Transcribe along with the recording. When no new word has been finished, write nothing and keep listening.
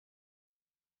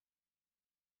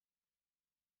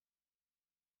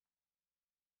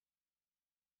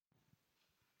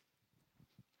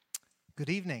Good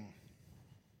evening.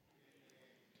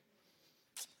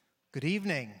 Good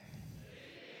evening.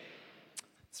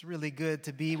 It's really good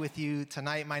to be with you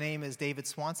tonight. My name is David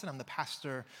Swanson. I'm the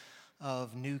pastor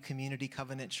of New Community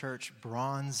Covenant Church,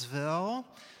 Bronzeville.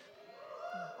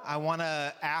 I want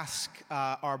to ask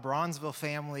our Bronzeville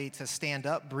family to stand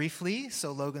up briefly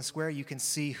so Logan Square, you can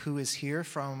see who is here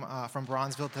from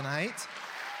Bronzeville tonight.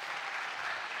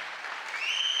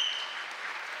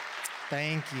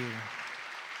 Thank you.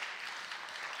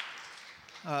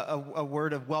 A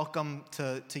word of welcome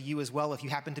to you as well. If you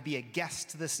happen to be a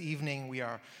guest this evening, we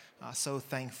are so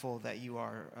thankful that you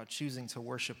are choosing to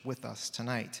worship with us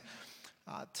tonight.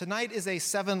 Tonight is a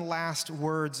 7 last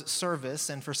words service,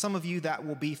 and for some of you that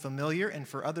will be familiar, and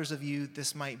for others of you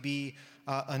this might be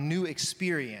a new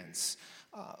experience.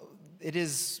 It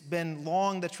has been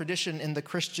long the tradition in the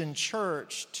Christian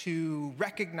church to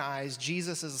recognize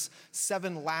Jesus'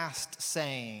 7 last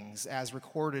sayings as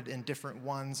recorded in different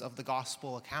ones of the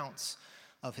gospel accounts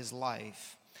of his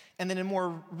life. And then in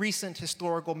more recent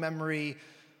historical memory,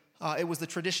 it was the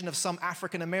tradition of some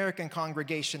African American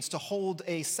congregations to hold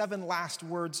a 7 last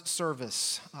words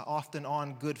service, often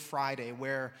on Good Friday,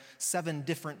 where 7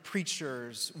 different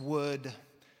preachers would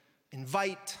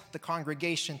invite the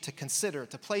congregation to consider,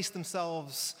 to place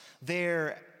themselves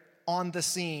there on the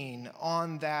scene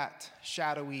on that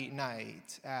shadowy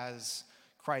night as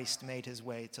Christ made his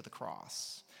way to the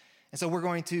cross. And so we're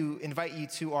going to invite you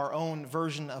to our own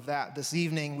version of that this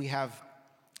evening. We have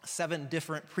 7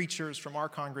 different preachers from our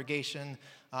congregation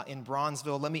in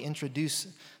Bronzeville. Let me introduce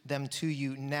them to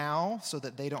you now so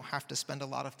that they don't have to spend a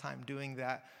lot of time doing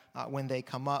that when they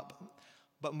come up.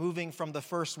 But moving from the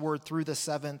first word through the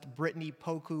 7th, Brittany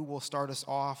Poku will start us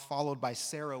off, followed by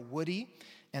Sarah Woody,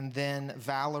 and then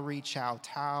Valerie Chow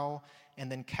Tao,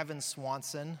 and then Kevin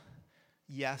Swanson.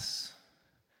 Yes,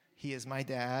 he is my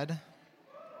dad.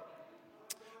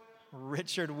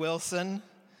 Richard Wilson,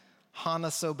 Hannah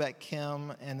Sobek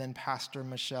Kim, and then Pastor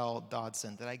Michelle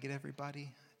Dodson. Did I get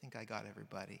everybody? I think I got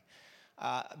everybody.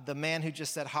 The man who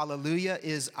just said hallelujah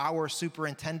is our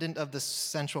superintendent of the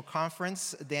Central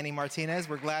Conference, Danny Martinez.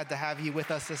 We're glad to have you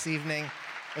with us this evening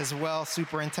as well,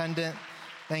 Superintendent.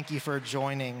 Thank you for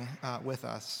joining with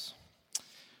us.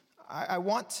 I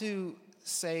want to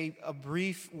say a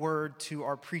brief word to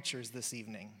our preachers this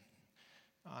evening.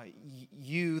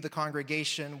 You, the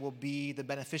congregation, will be the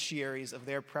beneficiaries of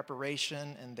their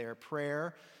preparation and their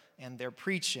prayer and their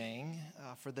preaching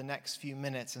for the next few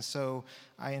minutes. And so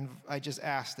I just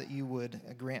ask that you would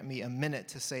grant me a minute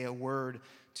to say a word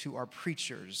to our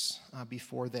preachers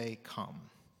before they come.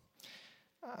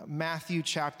 Matthew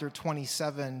chapter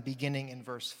 27, beginning in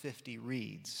verse 50,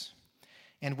 reads,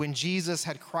 "And when Jesus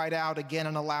had cried out again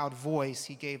in a loud voice,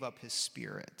 he gave up his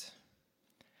spirit.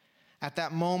 At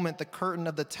that moment, the curtain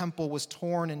of the temple was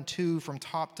torn in two from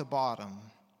top to bottom.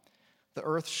 The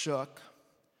earth shook,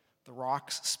 the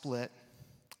rocks split,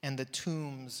 and the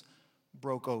tombs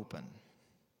broke open.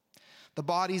 The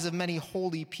bodies of many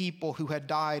holy people who had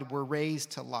died were raised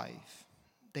to life.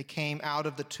 They came out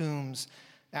of the tombs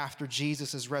after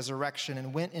Jesus' resurrection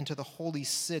and went into the holy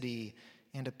city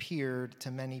and appeared to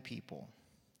many people.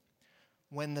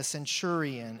 When the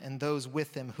centurion and those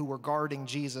with him who were guarding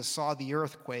Jesus saw the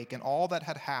earthquake and all that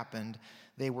had happened,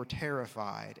 they were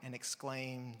terrified and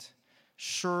exclaimed,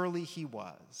 'Surely he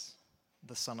was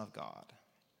the Son of God.'"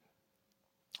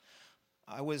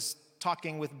 I was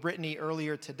talking with Brittany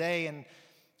earlier today, and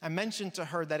I mentioned to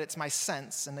her that it's my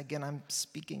sense, and again, I'm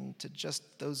speaking to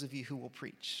just those of you who will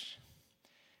preach.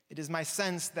 It is my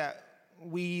sense that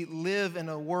we live in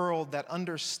a world that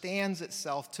understands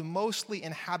itself to mostly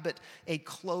inhabit a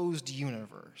closed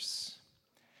universe.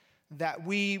 That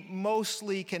we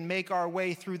mostly can make our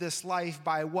way through this life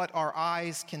by what our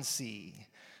eyes can see,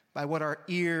 by what our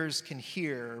ears can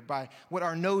hear, by what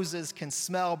our noses can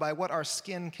smell, by what our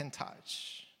skin can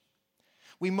touch.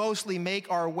 We mostly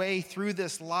make our way through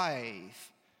this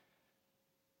life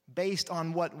based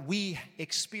on what we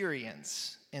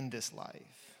experience in this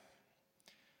life.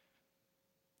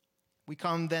 We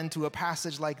come then to a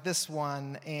passage like this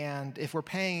one, and if we're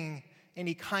paying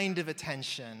any kind of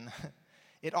attention,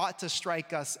 it ought to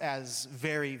strike us as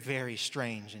very, very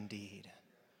strange indeed.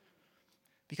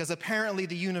 Because apparently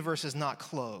the universe is not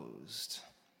closed.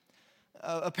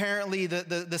 Apparently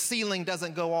the ceiling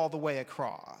doesn't go all the way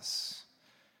across.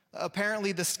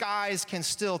 Apparently the skies can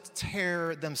still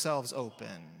tear themselves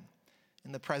open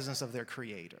in the presence of their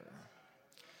Creator.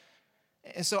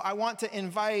 And so I want to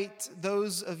invite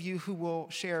those of you who will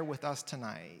share with us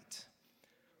tonight,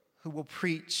 who will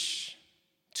preach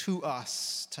to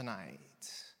us tonight,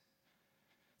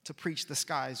 to preach the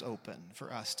skies open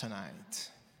for us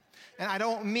tonight. And I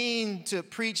don't mean to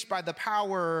preach by the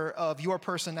power of your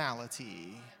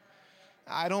personality.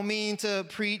 I don't mean to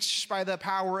preach by the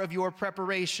power of your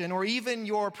preparation or even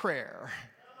your prayer.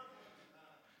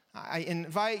 I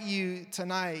invite you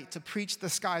tonight to preach the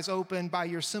skies open by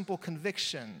your simple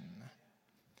conviction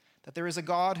that there is a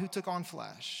God who took on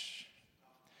flesh,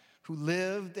 who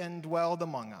lived and dwelled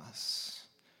among us,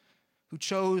 who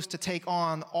chose to take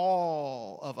on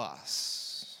all of us,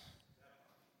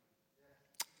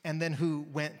 and then who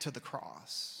went to the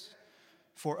cross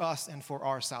for us and for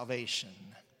our salvation.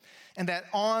 And that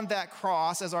on that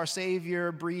cross, as our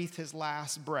Savior breathed his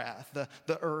last breath,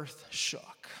 the earth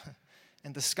shook,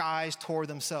 and the skies tore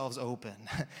themselves open,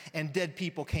 and dead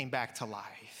people came back to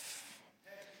life.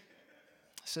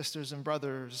 Sisters and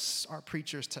brothers, our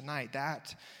preachers tonight,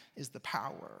 that is the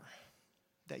power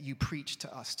that you preach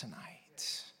to us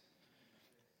tonight.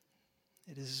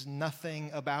 It is nothing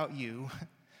about you.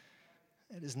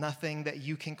 It is nothing that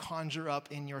you can conjure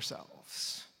up in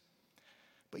yourselves.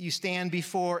 But you stand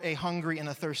before a hungry and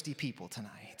a thirsty people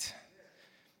tonight.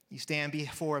 You stand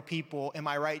before a people, am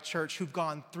I right, church, who've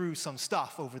gone through some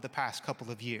stuff over the past couple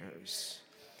of years.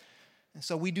 And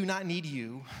so we do not need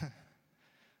you,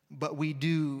 but we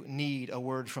do need a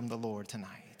word from the Lord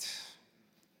tonight.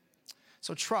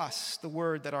 So trust the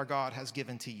word that our God has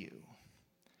given to you,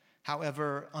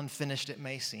 however unfinished it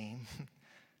may seem,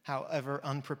 however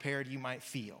unprepared you might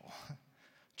feel.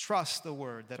 Trust the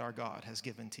word that our God has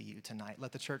given to you tonight.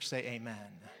 Let the church say amen.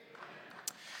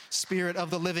 Spirit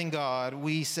of the living God,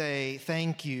 we say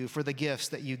thank you for the gifts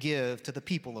that you give to the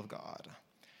people of God.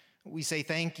 We say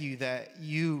thank you that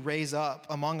you raise up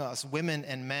among us women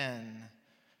and men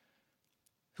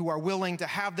who are willing to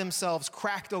have themselves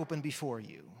cracked open before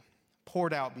you,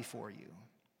 poured out before you,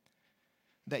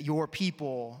 that your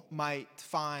people might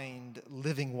find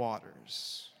living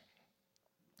waters.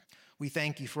 We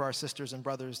thank you for our sisters and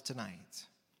brothers tonight.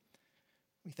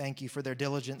 We thank you for their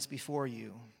diligence before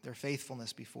you, their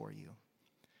faithfulness before you.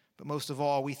 But most of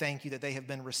all, we thank you that they have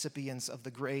been recipients of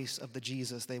the grace of the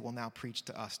Jesus they will now preach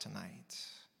to us tonight.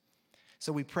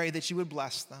 So we pray that you would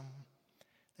bless them,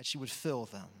 that you would fill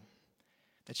them,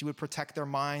 that you would protect their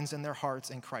minds and their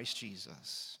hearts in Christ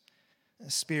Jesus.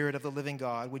 Spirit of the living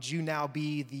God, would you now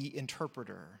be the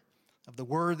interpreter of the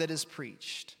word that is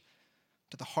preached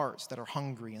to the hearts that are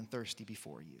hungry and thirsty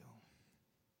before you.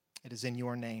 It is in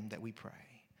your name that we pray.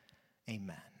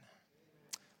 Amen.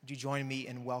 Would you join me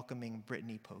in welcoming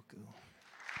Brittany Poku?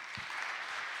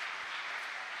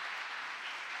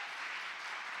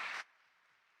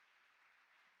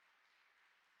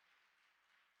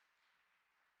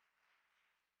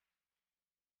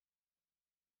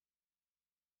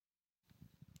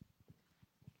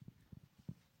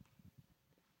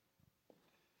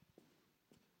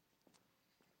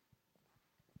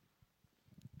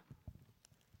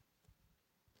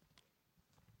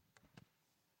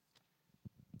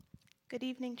 Good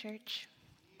evening, church.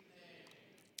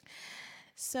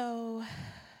 So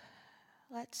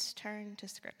let's turn to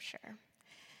scripture.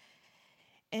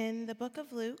 In the book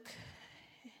of Luke,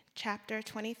 chapter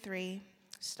 23,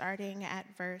 starting at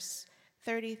verse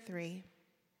 33,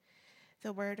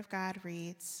 the word of God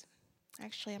reads,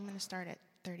 actually, I'm going to start at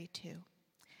 32.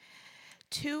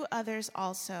 2 others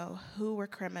also, who were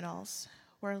criminals,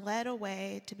 were led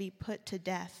away to be put to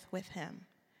death with him.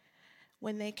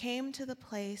 When they came to the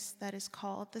place that is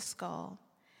called the Skull,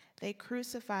 they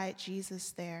crucified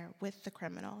Jesus there with the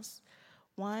criminals,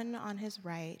 one on his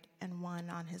right and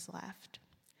one on his left.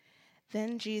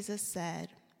 Then Jesus said,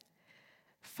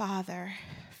 "Father,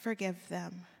 forgive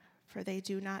them, for they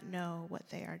do not know what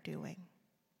they are doing."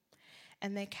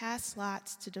 And they cast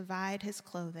lots to divide his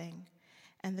clothing,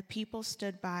 and the people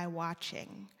stood by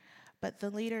watching. But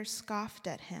the leaders scoffed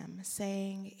at him,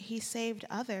 saying, "He saved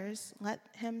others, let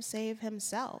him save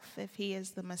himself, if he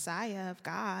is the Messiah of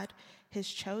God, his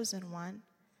chosen one."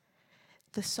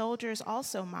 The soldiers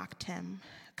also mocked him,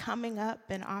 coming up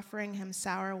and offering him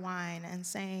sour wine and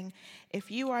saying,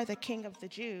 "If you are the king of the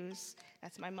Jews,"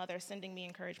 that's my mother sending me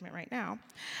encouragement right now,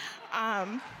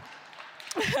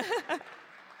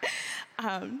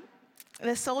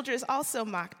 the soldiers also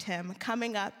mocked him,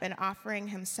 coming up and offering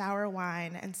him sour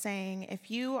wine and saying,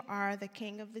 "If you are the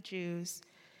king of the Jews,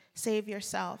 save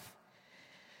yourself."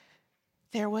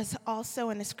 There was also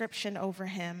an inscription over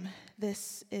him,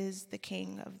 "This is the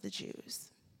King of the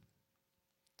Jews."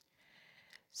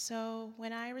 So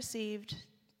when I received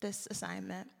this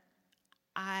assignment,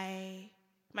 my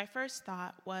first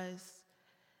thought was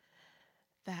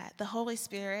that the Holy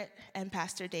Spirit and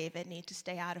Pastor David need to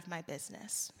stay out of my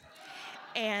business.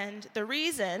 And the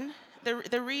reason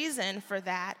for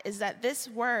that is that this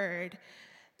word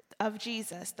of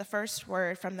Jesus, the first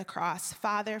word from the cross,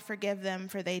 Father, forgive them,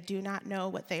 for they do not know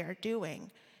what they are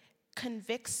doing,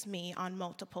 convicts me on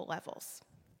multiple levels.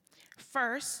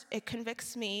 First, it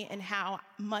convicts me in how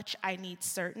much I need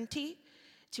certainty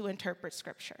to interpret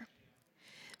Scripture.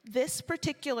 This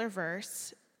particular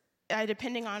verse,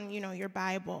 depending on your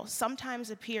Bible, sometimes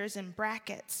appears in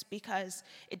brackets because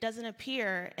it doesn't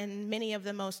appear in many of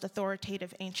the most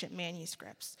authoritative ancient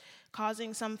manuscripts,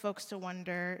 causing some folks to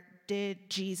wonder, did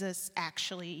Jesus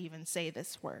actually even say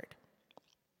this word?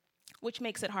 Which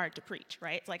makes it hard to preach,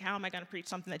 right? It's like, how am I going to preach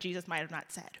something that Jesus might have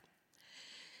not said?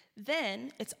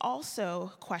 Then it's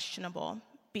also questionable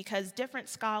because different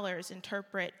scholars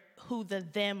interpret who the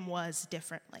them was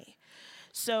differently.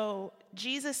 So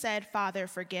Jesus said, Father,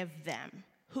 forgive them.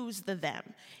 Who's the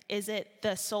them? Is it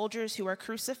the soldiers who are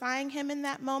crucifying him in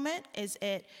that moment? Is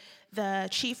it the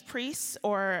chief priests,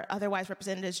 or otherwise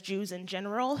represented as Jews in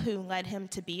general, who led him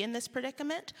to be in this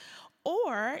predicament?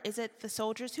 Or is it the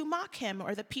soldiers who mock him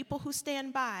or the people who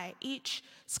stand by? Each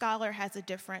scholar has a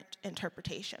different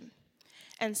interpretation.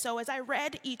 And so as I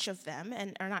read each of them,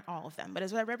 or not all of them, but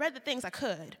as I read the things I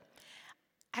could,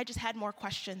 I just had more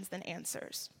questions than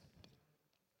answers.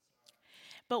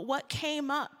 But what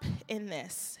came up in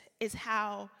this is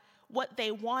how what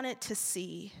they wanted to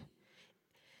see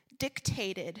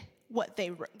dictated what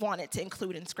they wanted to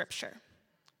include in Scripture.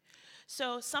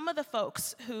 So some of the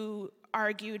folks who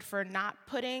argued for not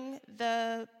putting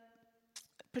this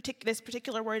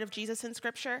particular word of Jesus in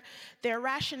Scripture, their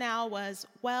rationale was,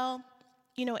 well,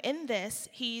 in this,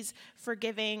 he's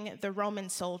forgiving the Roman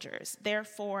soldiers,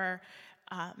 therefore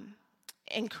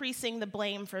increasing the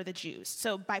blame for the Jews.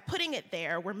 So by putting it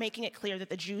there, we're making it clear that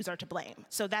the Jews are to blame.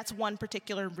 So that's one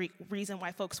particular reason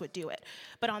why folks would do it.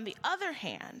 But on the other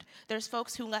hand, there's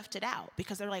folks who left it out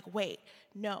because they're like, wait,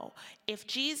 no, if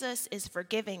Jesus is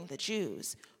forgiving the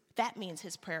Jews, that means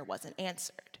his prayer wasn't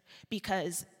answered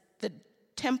because the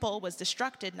temple was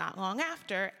destructed not long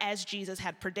after, as Jesus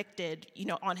had predicted,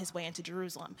 on his way into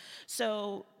Jerusalem.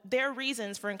 So their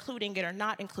reasons for including it or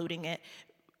not including it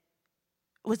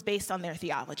was based on their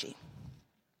theology.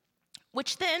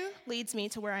 Which then leads me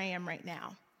to where I am right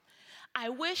now. I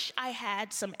wish I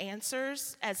had some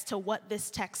answers as to what this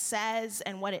text says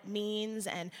and what it means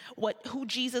and who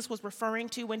Jesus was referring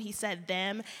to when he said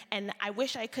them. And I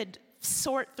wish I could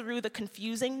sort through the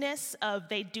confusingness of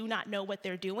they do not know what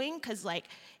they're doing, because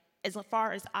as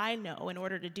far as I know, in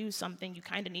order to do something, you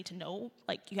kind of need to know,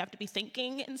 you have to be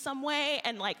thinking in some way.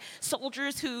 And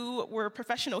soldiers who were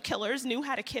professional killers knew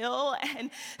how to kill,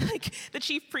 and the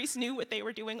chief priests knew what they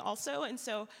were doing also. And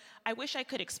so I wish I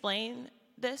could explain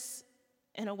this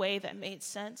in a way that made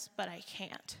sense, but I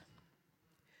can't.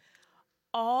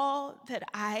 All that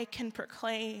I can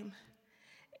proclaim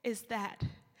is that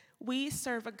we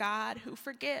serve a God who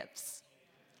forgives.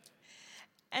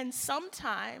 And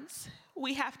sometimes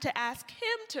we have to ask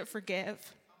him to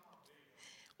forgive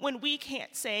when we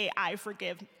can't say, I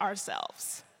forgive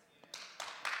ourselves.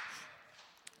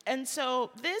 And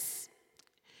so this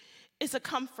is a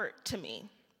comfort to me.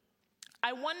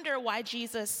 I wonder why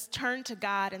Jesus turned to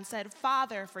God and said,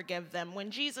 Father, forgive them, when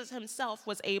Jesus himself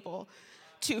was able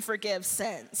to forgive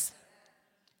sins.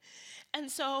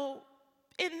 And so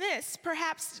in this,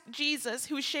 perhaps Jesus,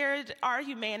 who shared our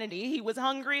humanity, he was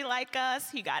hungry like us,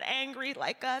 he got angry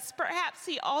like us, perhaps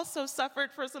he also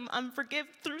suffered through some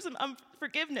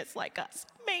unforgiveness like us,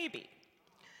 maybe.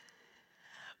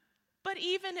 But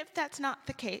even if that's not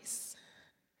the case,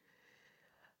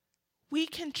 we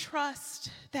can trust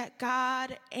that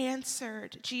God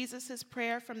answered Jesus'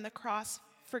 prayer from the cross,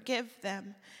 forgive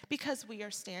them, because we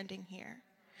are standing here.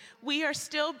 We are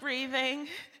still breathing.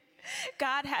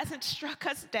 God hasn't struck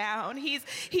us down.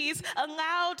 He's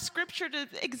allowed Scripture to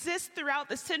exist throughout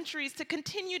the centuries to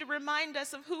continue to remind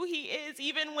us of who he is,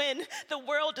 even when the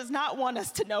world does not want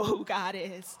us to know who God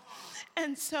is.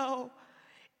 And so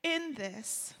in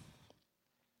this,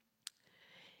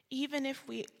 even if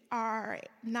we are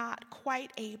not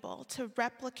quite able to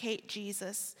replicate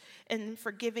Jesus in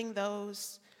forgiving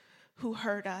those who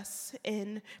hurt us,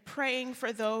 in praying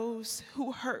for those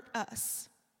who hurt us,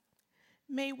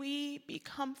 may we be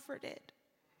comforted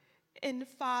in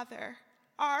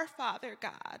our Father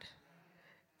God,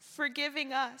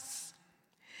 forgiving us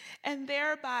and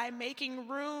thereby making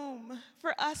room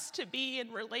for us to be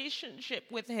in relationship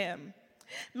with him,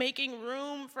 making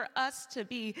room for us to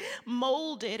be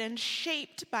molded and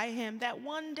shaped by him, that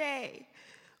one day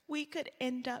we could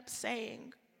end up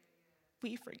saying,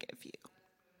 we forgive you.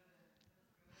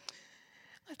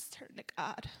 Let's turn to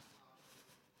God.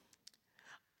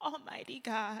 Almighty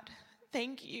God,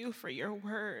 thank you for your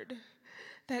word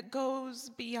that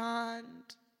goes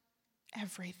beyond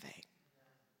everything.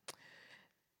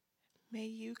 May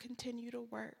you continue to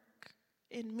work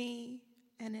in me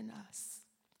and in us.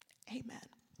 Amen.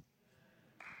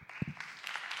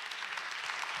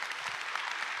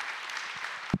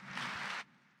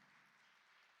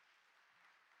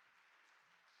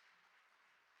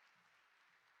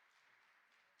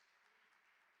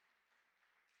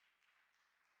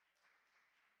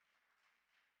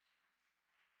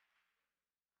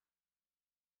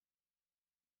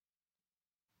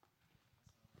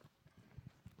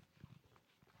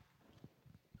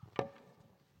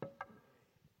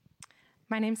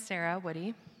 My name's Sarah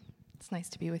Woody. It's nice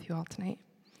to be with you all tonight.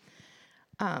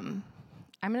 I'm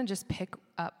going to just pick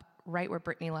up right where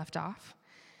Brittany left off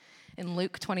in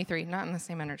Luke 23. Not in the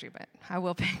same energy, but I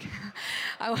will pick.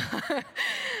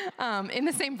 In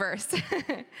the same verse.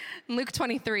 In Luke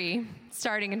 23,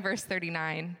 starting in verse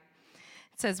 39,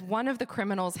 it says, "One of the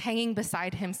criminals hanging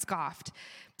beside him scoffed,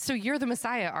 'So you're the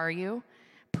Messiah, are you?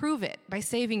 Prove it by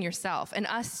saving yourself and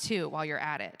us too while you're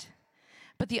at it.'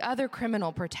 But the other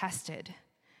criminal protested,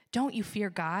 'Don't you fear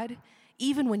God,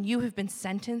 even when you have been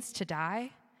sentenced to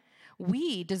die?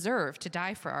 We deserve to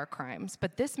die for our crimes,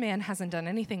 but this man hasn't done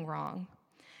anything wrong.'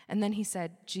 And then he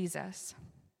said, 'Jesus,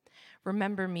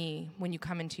 remember me when you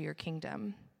come into your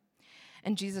kingdom.'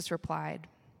 And Jesus replied,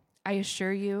 'I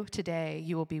assure you, today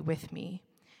you will be with me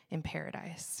in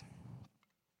paradise.'"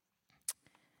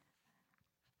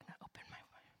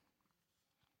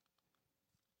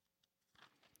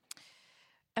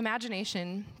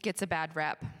 Imagination gets a bad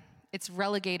rep. It's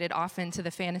relegated often to the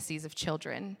fantasies of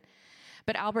children.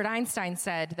 But Albert Einstein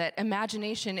said that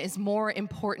imagination is more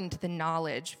important than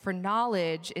knowledge, for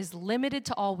knowledge is limited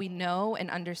to all we know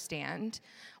and understand,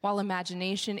 while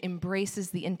imagination embraces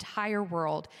the entire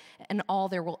world and all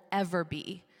there will ever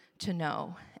be to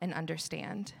know and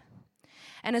understand.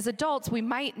 And as adults, we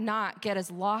might not get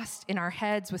as lost in our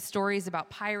heads with stories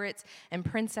about pirates and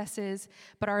princesses,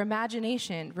 but our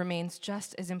imagination remains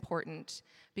just as important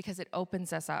because it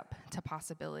opens us up to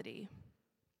possibility.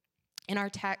 In our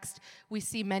text, we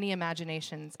see many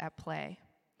imaginations at play.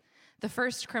 The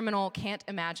first criminal can't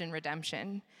imagine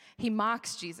redemption. He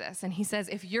mocks Jesus and he says,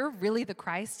 "If you're really the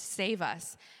Christ, save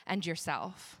us and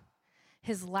yourself."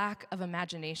 His lack of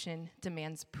imagination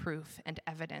demands proof and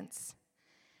evidence.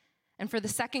 And for the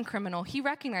second criminal, he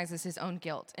recognizes his own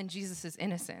guilt and Jesus'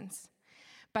 innocence.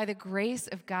 By the grace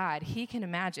of God, he can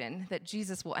imagine that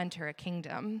Jesus will enter a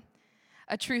kingdom,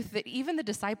 a truth that even the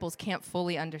disciples can't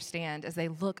fully understand as they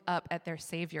look up at their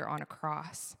Savior on a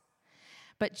cross.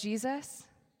 But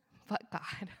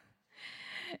God,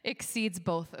 exceeds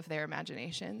both of their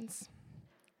imaginations.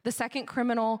 The second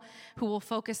criminal who we'll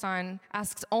focus on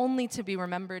asks only to be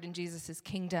remembered in Jesus'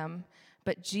 kingdom,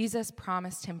 but Jesus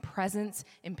promised him presence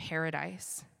in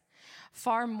paradise.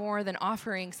 Far more than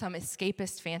offering some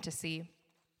escapist fantasy,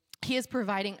 he is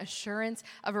providing assurance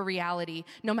of a reality,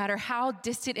 no matter how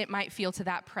distant it might feel to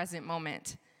that present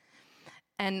moment.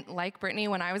 And like Brittany,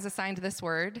 when I was assigned this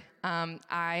word,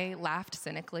 I laughed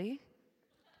cynically.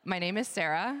 My name is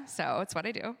Sarah, so it's what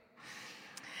I do.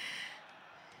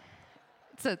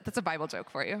 That's a Bible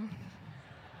joke for you.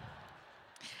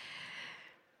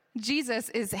 Jesus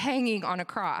is hanging on a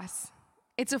cross.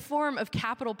 It's a form of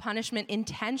capital punishment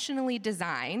intentionally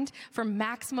designed for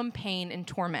maximum pain and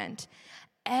torment.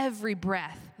 Every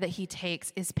breath that he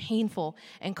takes is painful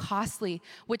and costly,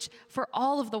 which for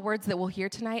all of the words that we'll hear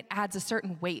tonight adds a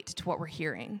certain weight to what we're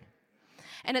hearing.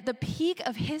 And at the peak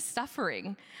of his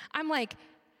suffering, I'm like,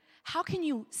 how can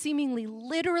you seemingly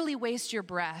literally waste your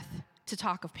breath to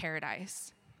talk of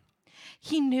paradise?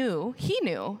 He knew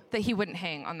that he wouldn't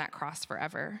hang on that cross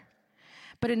forever.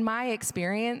 But in my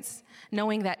experience,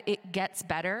 knowing that it gets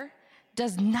better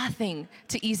does nothing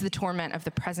to ease the torment of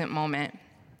the present moment.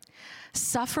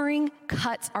 Suffering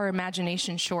cuts our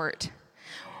imagination short.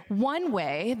 One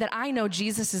way that I know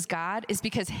Jesus is God is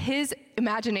because his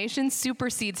imagination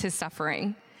supersedes his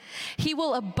suffering. He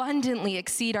will abundantly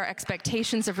exceed our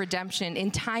expectations of redemption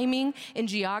in timing, in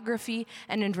geography,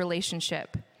 and in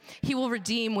relationship. He will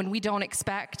redeem when we don't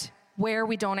expect, where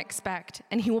we don't expect,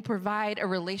 and he will provide a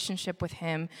relationship with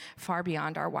him far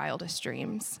beyond our wildest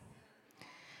dreams.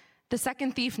 The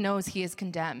second thief knows he is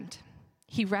condemned.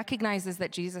 He recognizes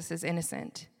that Jesus is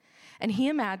innocent, and he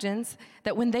imagines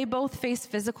that when they both face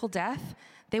physical death,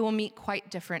 they will meet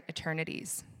quite different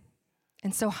eternities.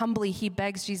 And so humbly, he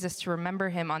begs Jesus to remember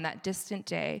him on that distant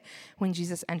day when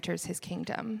Jesus enters his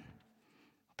kingdom.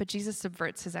 But Jesus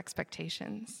subverts his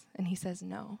expectations, and he says,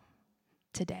 no,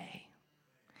 today.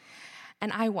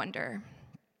 And I wonder,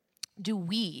 Do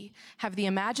we have the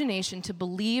imagination to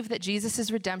believe that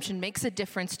Jesus' redemption makes a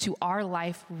difference to our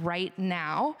life right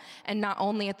now and not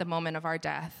only at the moment of our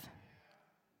death?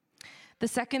 The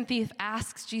second thief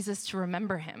asks Jesus to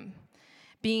remember him.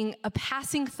 Being a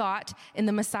passing thought in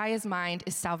the Messiah's mind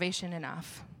is salvation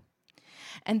enough.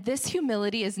 And this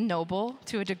humility is noble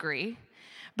to a degree,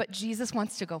 but Jesus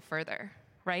wants to go further,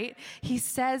 right? He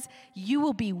says, "You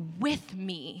will be with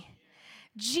me."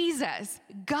 Jesus,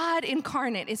 God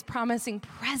incarnate, is promising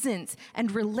presence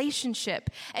and relationship.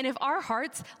 And if our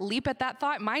hearts leap at that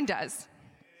thought, mine does.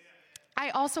 I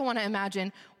also want to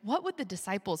imagine, what would the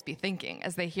disciples be thinking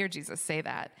as they hear Jesus say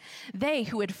that? They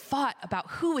who had fought about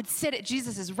who would sit at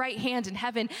Jesus' right hand in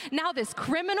heaven, now this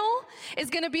criminal is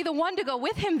going to be the one to go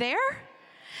with him there?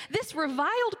 This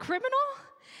reviled criminal?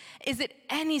 Is it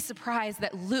any surprise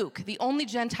that Luke, the only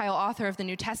Gentile author of the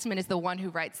New Testament, is the one who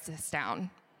writes this down?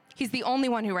 He's the only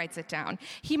one who writes it down.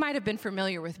 He might have been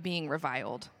familiar with being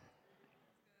reviled.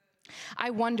 I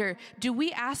wonder, do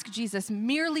we ask Jesus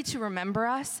merely to remember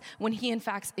us when he in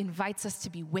fact invites us to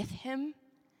be with him?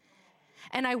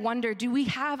 And I wonder, do we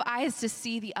have eyes to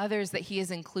see the others that he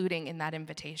is including in that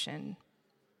invitation?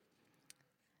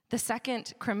 The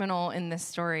second criminal in this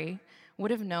story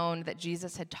would have known that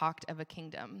Jesus had talked of a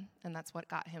kingdom, and that's what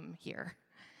got him here.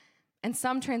 And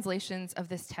some translations of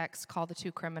this text call the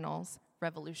two criminals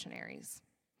revolutionaries.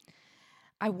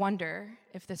 I wonder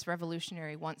if this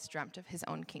revolutionary once dreamt of his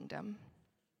own kingdom.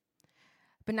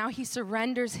 But now he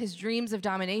surrenders his dreams of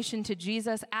domination to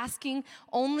Jesus, asking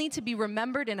only to be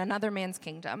remembered in another man's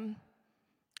kingdom.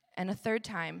 And a third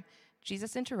time,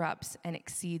 Jesus interrupts and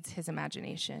exceeds his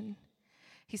imagination.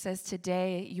 He says,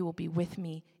 "Today you will be with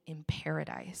me in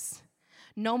paradise."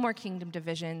 No more kingdom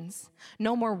divisions,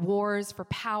 no more wars for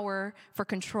power, for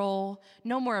control,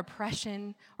 no more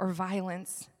oppression or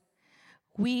violence.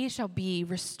 We shall be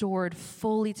restored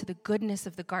fully to the goodness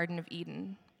of the Garden of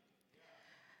Eden.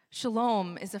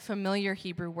 Shalom is a familiar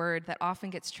Hebrew word that often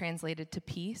gets translated to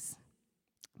peace,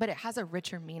 but it has a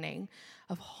richer meaning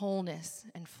of wholeness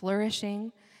and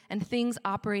flourishing and things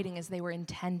operating as they were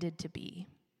intended to be.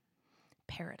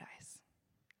 Paradise.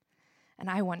 And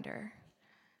I wonder,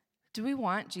 do we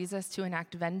want Jesus to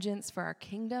enact vengeance for our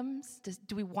kingdoms?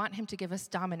 Do we want him to give us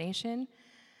domination?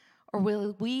 Or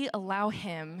will we allow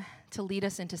him to lead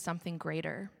us into something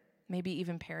greater, maybe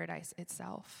even paradise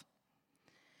itself?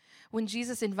 When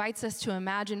Jesus invites us to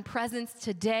imagine presence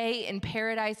today in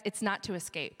paradise, it's not to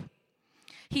escape.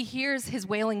 He hears his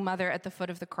wailing mother at the foot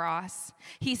of the cross.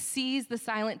 He sees the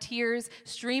silent tears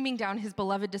streaming down his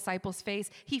beloved disciple's face.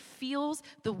 He feels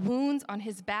the wounds on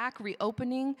his back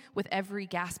reopening with every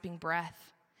gasping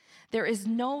breath. There is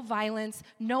no violence,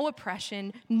 no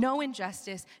oppression, no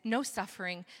injustice, no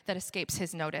suffering that escapes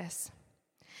his notice.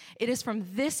 It is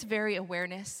from this very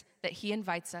awareness that he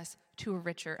invites us to a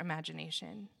richer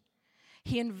imagination.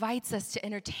 He invites us to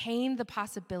entertain the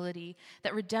possibility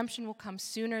that redemption will come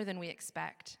sooner than we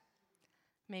expect,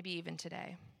 maybe even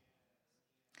today.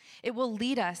 It will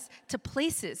lead us to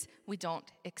places we don't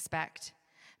expect,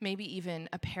 maybe even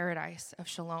a paradise of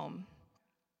shalom.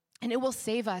 And it will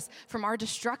save us from our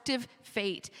destructive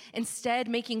fate, instead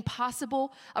making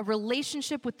possible a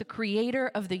relationship with the creator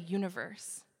of the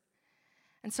universe.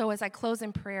 And so as I close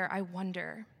in prayer, I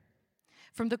wonder,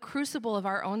 from the crucible of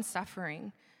our own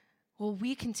suffering, will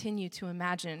we continue to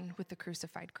imagine with the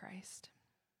crucified Christ?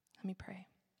 Let me pray.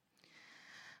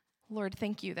 Lord,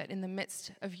 thank you that in the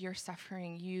midst of your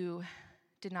suffering, you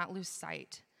did not lose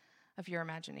sight of your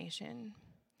imagination,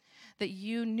 that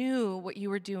you knew what you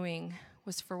were doing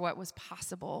was for what was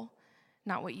possible,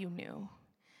 not what you knew.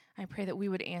 I pray that we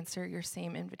would answer your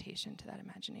same invitation to that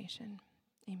imagination.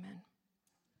 Amen.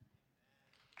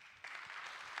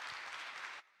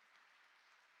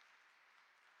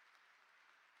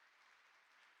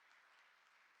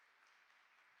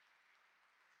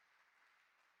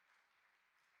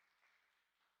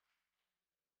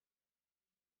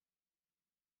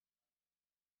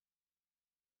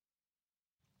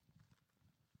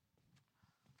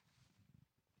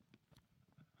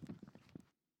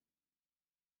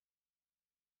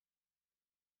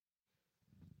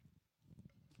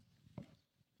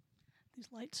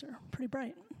 These lights are pretty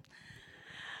bright.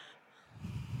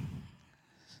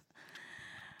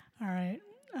 All right.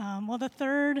 Well, the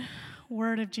third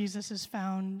word of Jesus is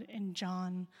found in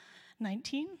John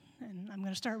 19, and I'm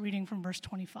going to start reading from verse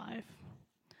 25.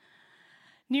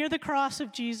 Near the cross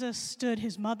of Jesus stood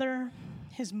his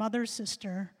mother's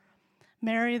sister,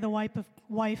 Mary, the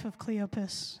wife of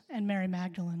Cleopas, and Mary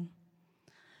Magdalene.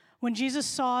 When Jesus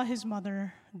saw his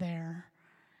mother there,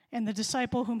 and the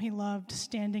disciple whom he loved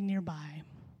standing nearby,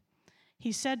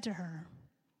 he said to her,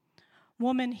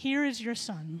 "Woman, here is your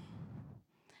son."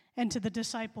 And to the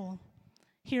disciple,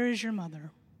 "Here is your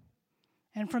mother."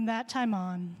 And from that time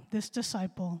on, this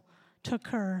disciple took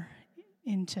her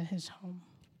into his home.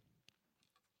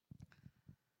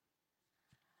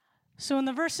 So in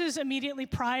the verses immediately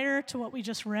prior to what we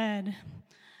just read,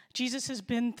 Jesus has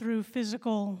been through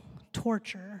physical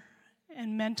torture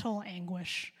and mental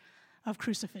anguish of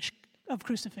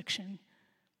crucifixion.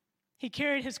 He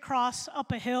carried his cross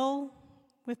up a hill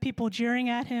with people jeering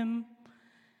at him.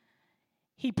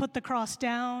 He put the cross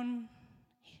down.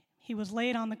 He was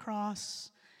laid on the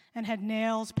cross and had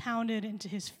nails pounded into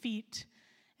his feet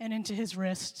and into his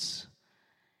wrists.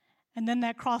 And then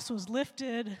that cross was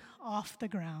lifted off the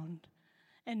ground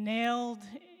and nailed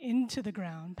into the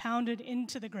ground, pounded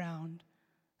into the ground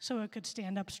so it could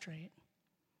stand up straight.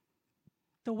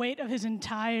 The weight of his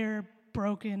entire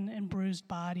broken and bruised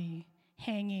body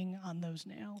hanging on those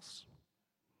nails.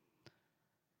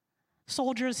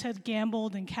 Soldiers had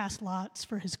gambled and cast lots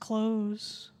for his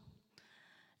clothes.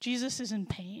 Jesus is in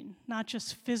pain, not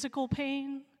just physical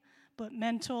pain, but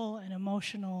mental and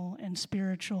emotional and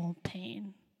spiritual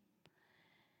pain.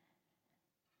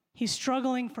 He's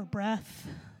struggling for breath.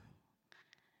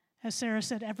 As Sarah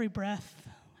said, every breath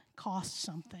costs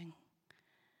something.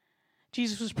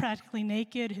 Jesus was practically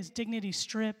naked, his dignity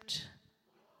stripped.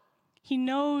 He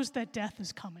knows that death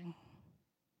is coming.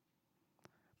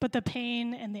 But the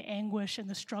pain and the anguish and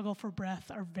the struggle for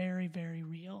breath are very, very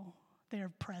real. They are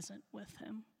present with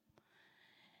him.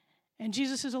 And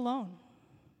Jesus is alone.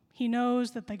 He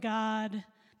knows that the God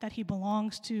that he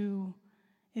belongs to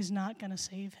is not going to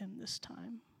save him this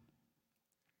time.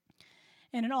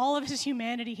 And in all of his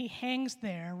humanity, he hangs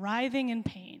there, writhing in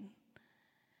pain.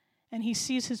 And he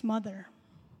sees his mother.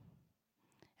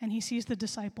 And he sees the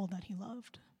disciple that he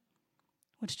loved,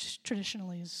 which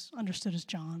traditionally is understood as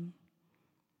John.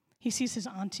 He sees his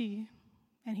auntie,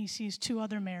 and he sees two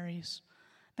other Marys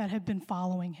that have been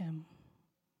following him.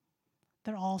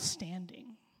 They're all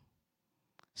standing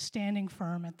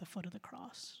firm at the foot of the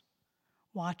cross,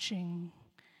 watching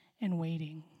and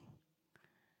waiting.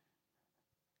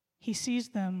 He sees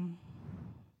them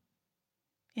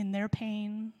in their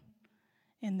pain,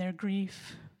 in their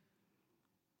grief,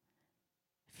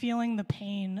 feeling the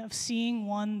pain of seeing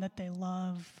one that they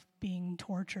love being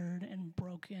tortured and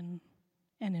broken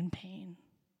and in pain.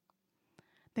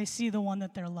 They see the one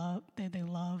that they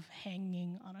love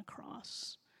hanging on a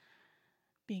cross,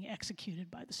 being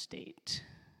executed by the state.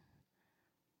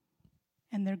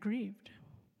 And they're grieved.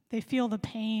 They feel the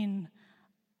pain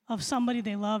of somebody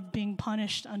they love being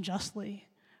punished unjustly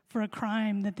for a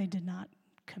crime that they did not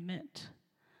commit.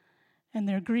 And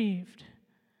they're grieved.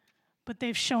 But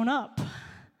they've shown up,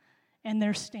 and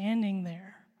they're standing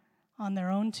there on their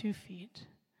own 2 feet.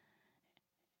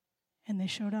 And they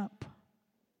showed up.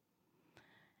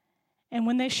 And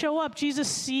when they show up, Jesus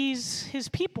sees his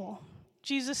people.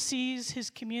 Jesus sees his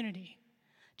community.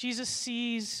 Jesus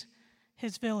sees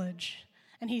his village.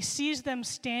 And he sees them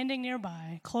standing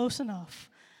nearby, close enough,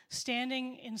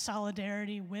 standing in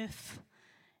solidarity with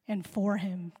and for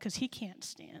him, because he can't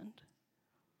stand.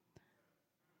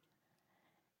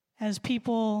 As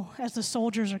the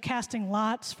soldiers are casting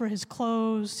lots for his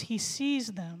clothes, he sees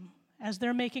them as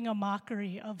they're making a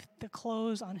mockery of the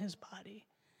clothes on his body.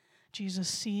 Jesus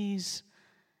sees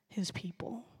his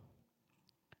people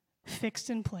fixed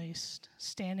in place,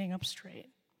 standing up straight,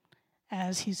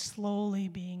 as he's slowly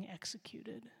being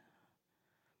executed.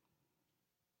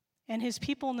 And his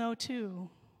people know, too,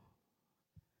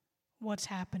 what's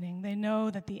happening. They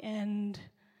know that the end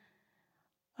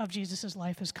of Jesus'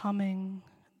 life is coming.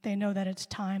 They know that it's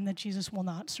time that Jesus will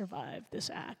not survive this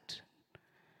act,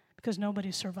 because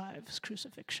nobody survives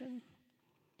crucifixion.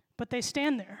 But they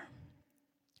stand there,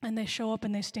 and they show up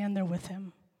and they stand there with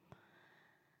him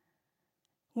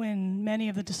when many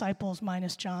of the disciples,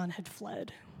 minus John, had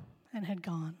fled and had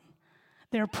gone.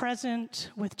 They're present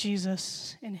with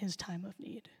Jesus in his time of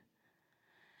need.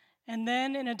 And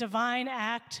then in a divine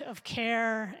act of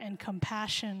care and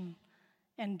compassion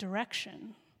and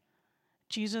direction,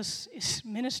 Jesus is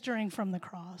ministering from the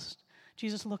cross.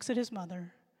 Jesus looks at his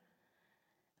mother,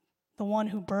 the one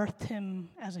who birthed him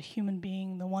as a human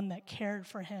being, the one that cared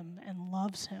for him and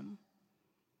loves him.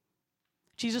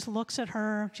 Jesus looks at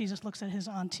her, Jesus looks at his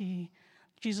auntie,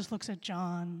 Jesus looks at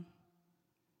John,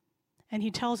 and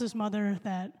he tells his mother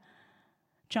that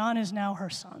John is now her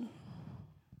son.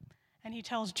 And he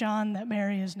tells John that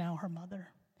Mary is now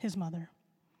his mother.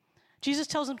 Jesus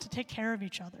tells them to take care of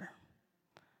each other.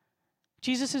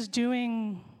 Jesus is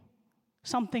doing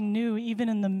something new even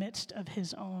in the midst of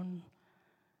his own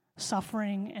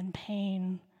suffering and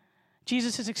pain.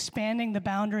 Jesus is expanding the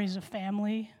boundaries of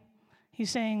family, He's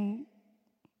saying,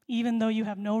 even though you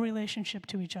have no relationship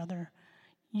to each other,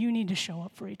 you need to show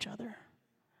up for each other.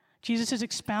 Jesus is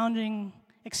expanding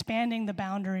the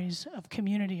boundaries of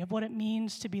community, of what it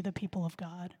means to be the people of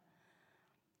God.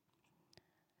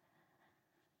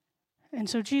 And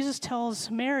so Jesus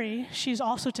tells Mary she's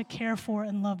also to care for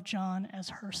and love John as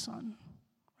her son.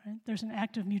 Right? There's an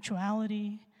act of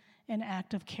mutuality, an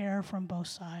act of care from both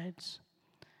sides.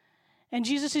 And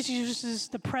Jesus uses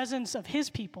the presence of his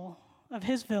people, of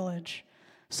his village,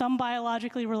 some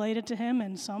biologically related to him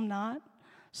and some not,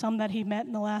 some that he met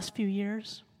in the last few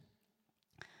years.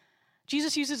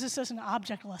 Jesus uses this as an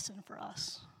object lesson for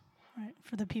us, right,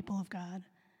 for the people of God.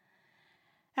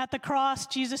 At the cross,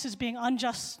 Jesus is being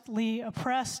unjustly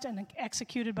oppressed and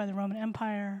executed by the Roman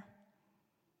Empire.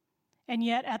 And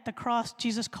yet at the cross,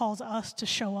 Jesus calls us to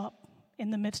show up in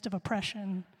the midst of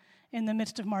oppression, in the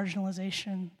midst of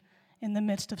marginalization, in the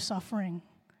midst of suffering.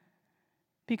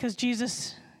 Because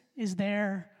Jesus is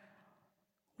there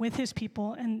with his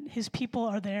people, and his people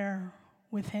are there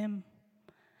with him.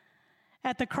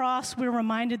 At the cross, we're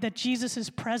reminded that Jesus is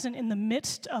present in the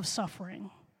midst of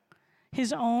suffering,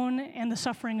 his own and the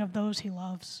suffering of those he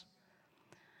loves.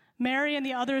 Mary and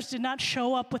the others did not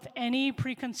show up with any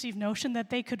preconceived notion that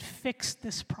they could fix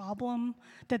this problem,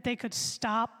 that they could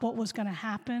stop what was going to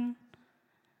happen.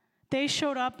 They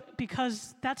showed up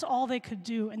because that's all they could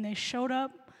do, and they showed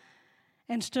up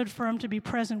and stood firm to be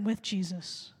present with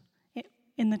Jesus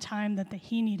in the time that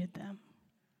he needed them.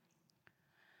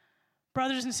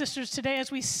 Brothers and sisters, today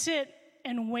as we sit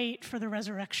and wait for the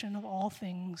resurrection of all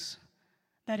things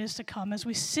that is to come, as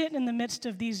we sit in the midst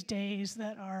of these days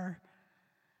that are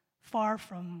far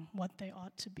from what they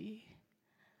ought to be,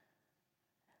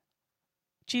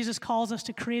 Jesus calls us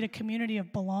to create a community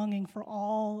of belonging for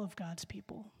all of God's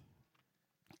people.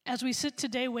 As we sit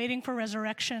today waiting for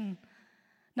resurrection,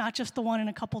 not just the one in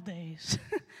a couple days,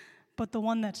 but the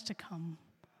one that's to come,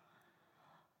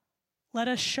 let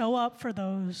us show up for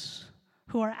those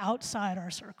who are outside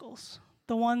our circles,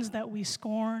 the ones that we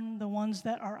scorn, the ones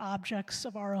that are objects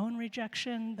of our own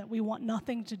rejection, that we want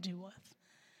nothing to do with,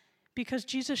 because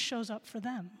Jesus shows up for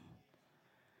them.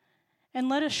 And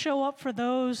let us show up for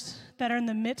those that are in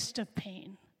the midst of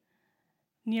pain,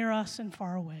 near us and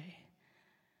far away.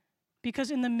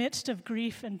 Because in the midst of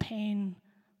grief and pain,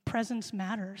 presence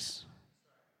matters,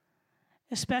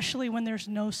 especially when there's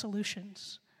no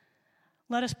solutions.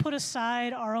 Let us put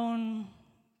aside our own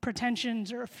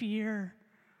pretensions or fear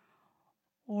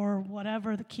or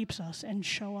whatever that keeps us and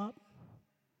show up.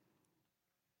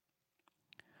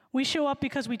 We show up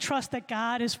because we trust that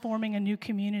God is forming a new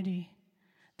community,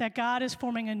 that God is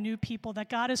forming a new people, that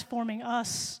God is forming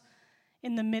us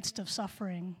in the midst of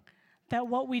suffering, that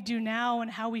what we do now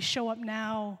and how we show up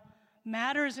now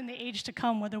matters in the age to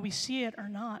come, whether we see it or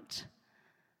not.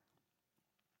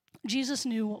 Jesus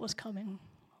knew what was coming,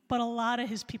 but a lot of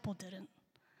his people didn't.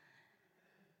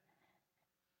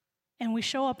 And we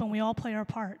show up and we all play our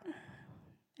part,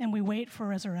 and we wait for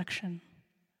resurrection.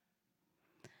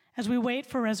 As we wait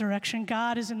for resurrection,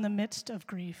 God is in the midst of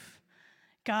grief.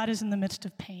 God is in the midst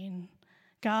of pain.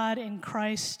 God in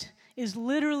Christ is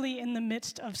literally in the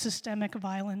midst of systemic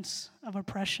violence, of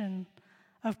oppression,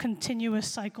 of continuous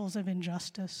cycles of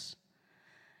injustice.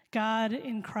 God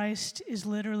in Christ is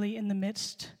literally in the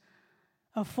midst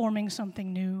of forming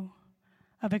something new,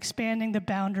 of expanding the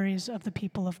boundaries of the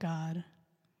people of God.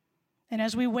 And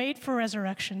as we wait for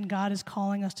resurrection, God is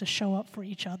calling us to show up for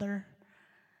each other,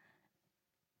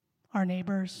 our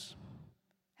neighbors,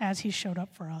 as he showed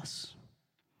up for us.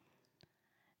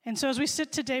 And so as we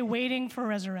sit today waiting for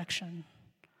resurrection,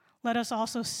 let us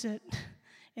also sit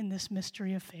in this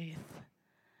mystery of faith.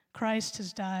 Christ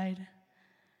has died,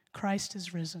 Christ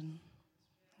is risen,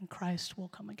 and Christ will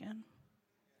come again.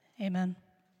 Amen.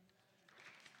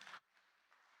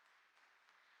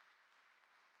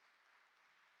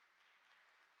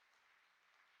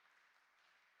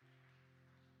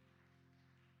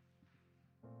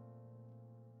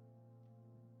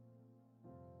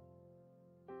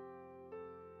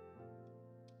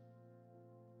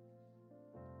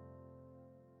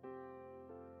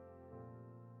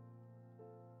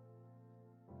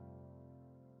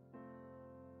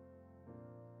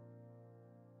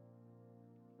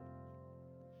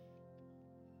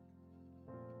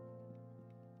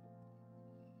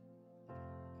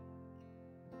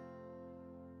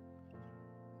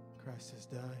 Christ has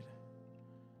died,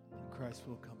 and Christ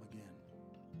will come again.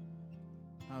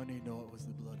 How many know it was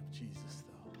the blood of Jesus,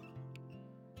 though?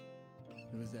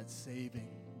 It was that saving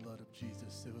blood of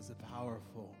Jesus. It was the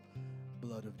powerful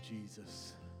blood of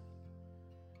Jesus.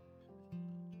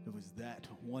 It was that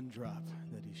one drop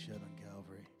that he shed on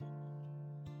Calvary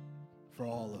for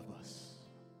all of us.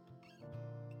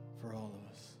 For all of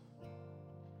us.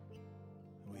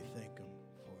 And we thank him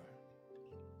for it.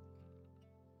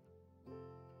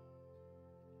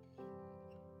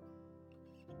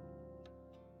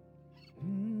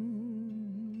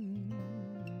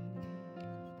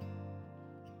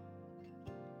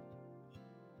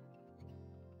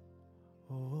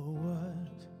 Oh,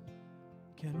 what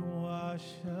can wash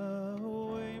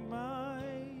away my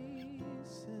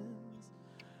sins?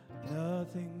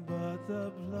 Nothing but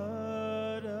the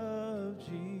blood of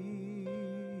Jesus.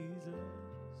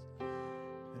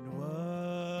 And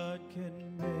what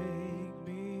can make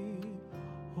me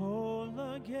whole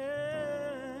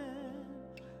again?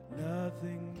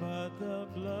 Nothing but the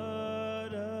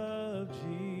blood of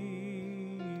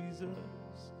Jesus.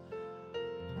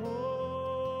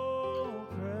 Oh,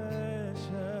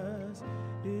 precious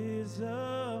is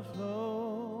the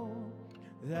flow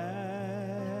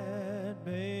that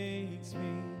makes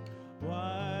me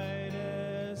white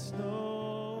as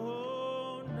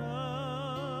snow.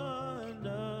 None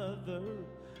other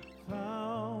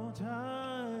fount I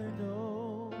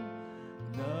know.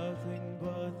 Nothing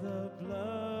but the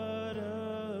blood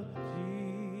of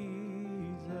Jesus.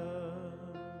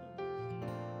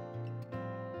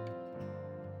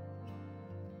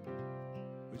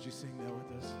 Would you sing that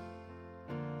with us?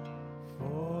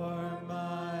 For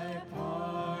my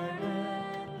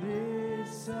pardon,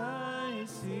 this I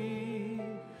see,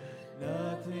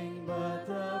 nothing but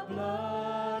the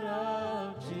blood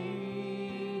of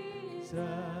Jesus.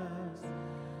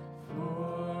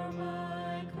 For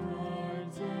my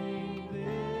cleansing,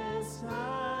 this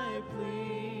I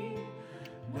plead,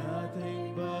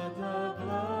 nothing but the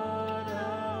blood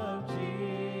of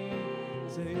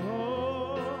Jesus. Say,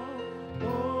 oh,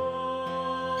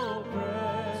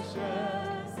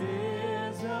 precious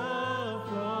is the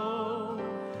flow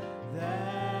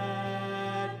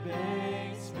that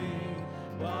makes me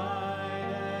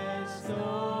white as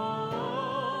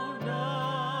snow.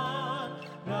 None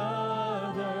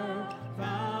other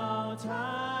fount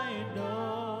I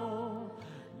know,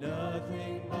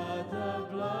 nothing but the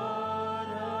blood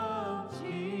of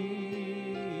Jesus.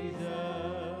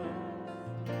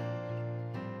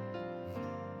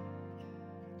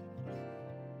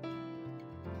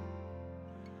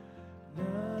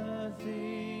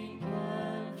 Nothing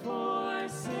but for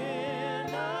sin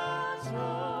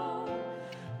atone,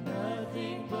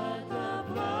 nothing but the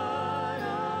blood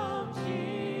of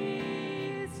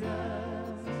Jesus.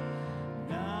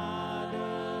 Not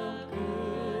a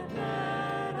good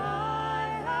that I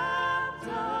have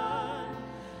done,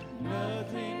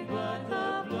 nothing but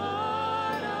the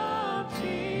blood of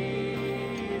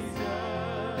Jesus.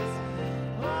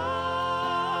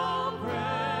 Oh,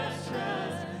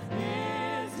 precious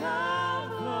is the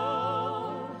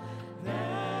flow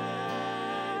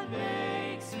that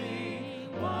makes me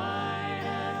white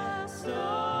as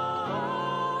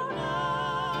snow.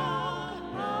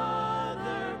 None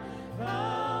other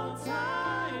fount I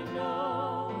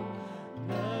know,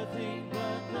 nothing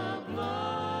but the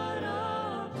blood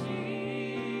of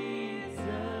Jesus.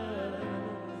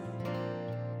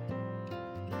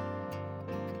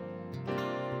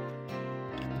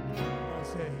 I'll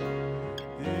say,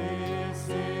 this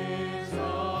is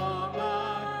all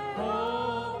my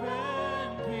hope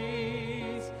and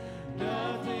peace,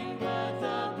 nothing but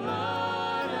the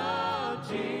blood of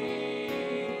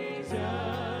Jesus.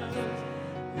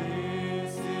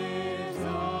 This is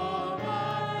all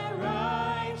my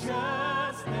righteousness,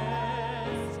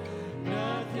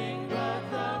 nothing but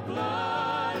the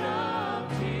blood of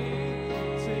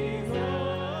Jesus. Say,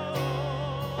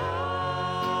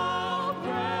 oh,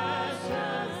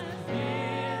 precious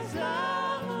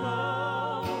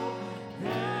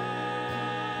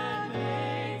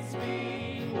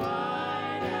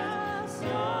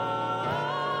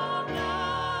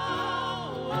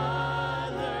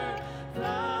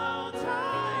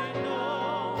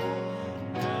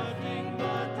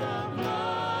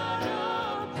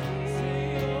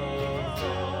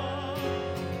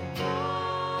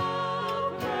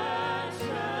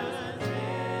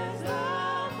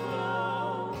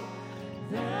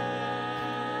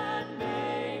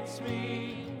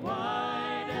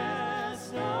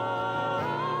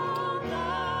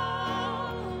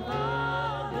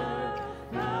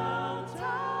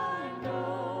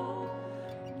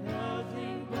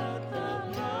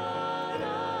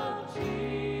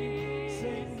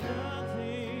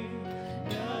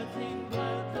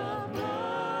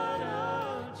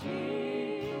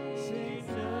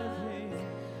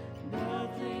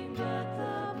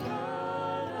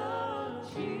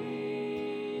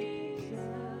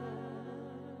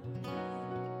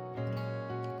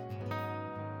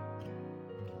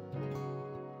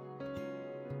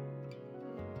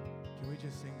we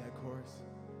just sing that chorus?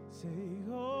 Say,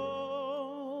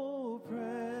 oh,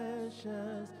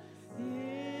 precious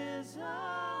is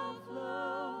our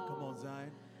flow. Come on,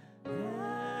 Zion.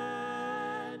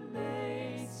 That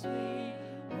makes me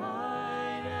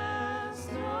white as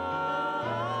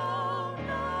snow.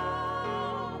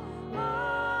 No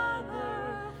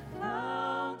other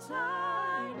fount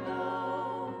I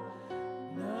know.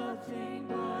 Nothing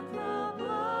but the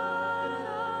blood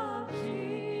of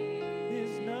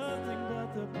Jesus. Nothing but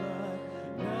the blood.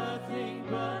 Nothing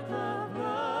but the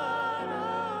blood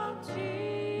of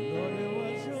Jesus. Lord, it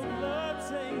was your blood,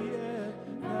 say yeah.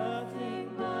 Nothing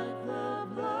but the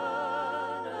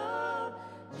blood of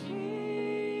Jesus.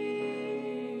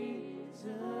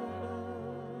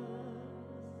 Hallelujah.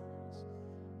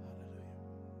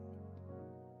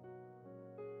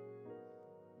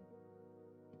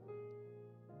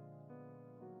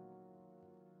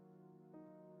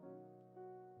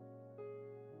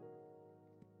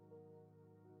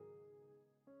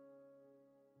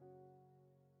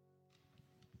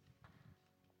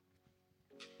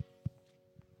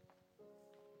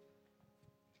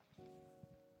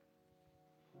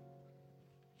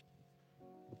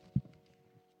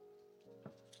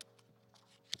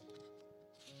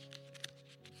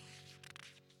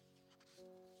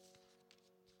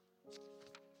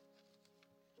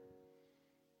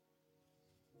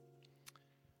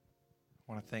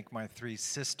 I want to thank my three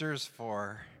sisters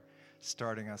for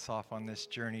starting us off on this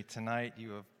journey tonight.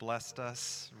 You have blessed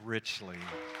us richly.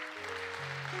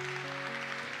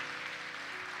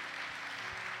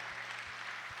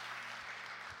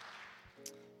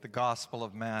 The Gospel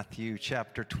of Matthew,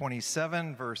 chapter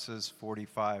 27, verses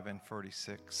 45 and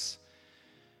 46.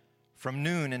 From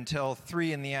noon until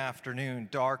 3 p.m,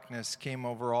 darkness came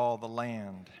over all the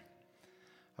land.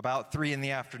 About 3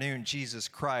 p.m, Jesus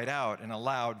cried out in a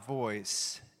loud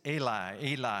voice, Eli,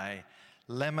 Eli,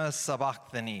 lema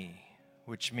sabachthani,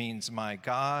 which means, my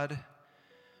God,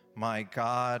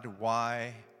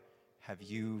 why have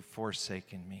you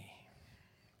forsaken me?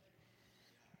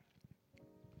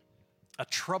 A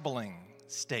troubling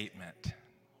statement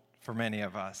for many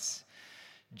of us.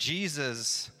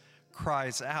 Jesus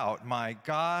cries out, my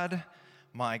God,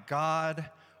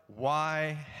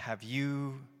 why have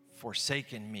you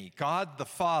forsaken me? God the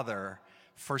Father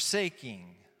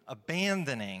forsaking,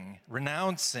 abandoning,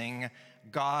 renouncing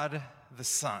God the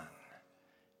Son.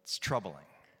 It's troubling.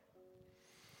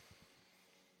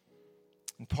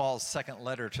 In Paul's second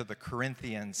letter to the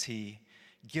Corinthians, he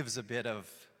gives a bit of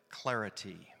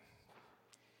clarity.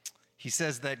 He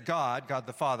says that God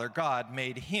the Father, God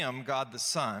made him, God the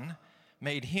Son,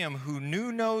 made him who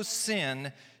knew no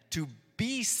sin to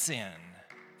be sin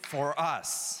for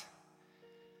us,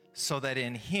 so that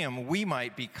in him we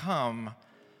might become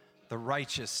the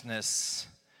righteousness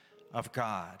of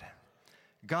God.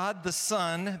 God the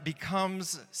Son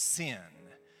becomes sin.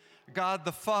 God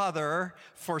the Father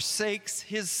forsakes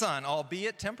his Son,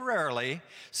 albeit temporarily,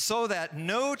 so that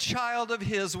no child of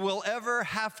his will ever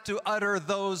have to utter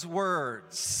those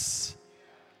words.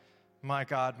 My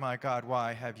God,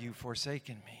 why have you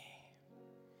forsaken me?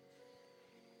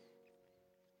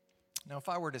 Now, if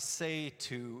I were to say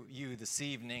to you this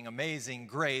evening, Amazing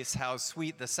Grace, how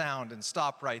sweet the sound, and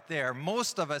stop right there,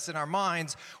 most of us in our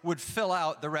minds would fill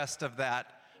out the rest of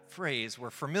that phrase.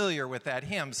 We're familiar with that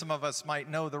hymn. Some of us might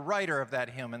know the writer of that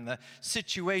hymn and the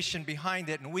situation behind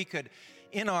it, and we could,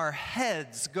 in our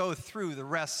heads, go through the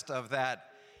rest of that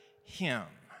hymn.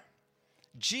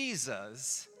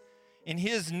 Jesus, in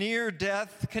his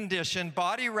near-death condition,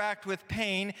 body racked with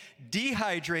pain,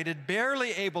 dehydrated,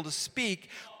 barely able to speak,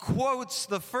 quotes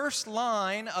the first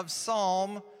line of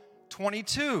Psalm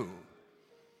 22.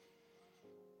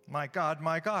 My God,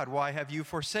 why have you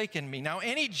forsaken me? Now,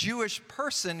 any Jewish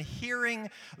person hearing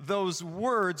those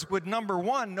words would, number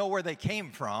one, know where they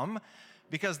came from,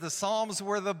 because the Psalms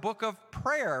were the book of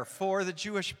prayer for the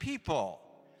Jewish people.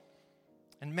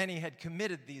 And many had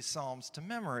committed these Psalms to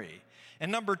memory.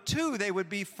 And number two, they would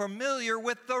be familiar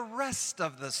with the rest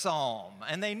of the Psalm.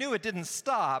 And they knew it didn't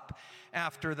stop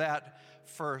after that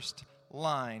first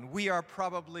line. We are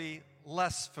probably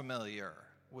less familiar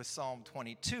with Psalm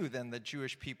 22 than the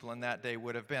Jewish people in that day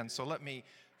would have been. So let me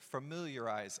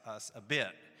familiarize us a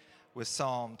bit with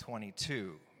Psalm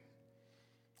 22.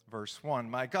 Verse 1,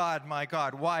 my God,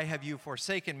 why have you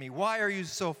forsaken me? Why are you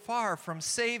so far from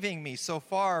saving me, so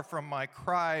far from my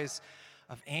cries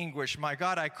of anguish? My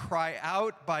God, I cry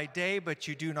out by day, but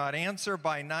you do not answer,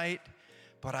 by night,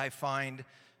 but I find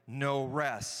no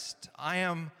rest. I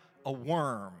am a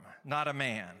worm, not a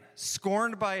man,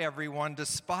 scorned by everyone,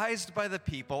 despised by the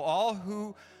people. All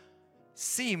who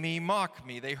see me, mock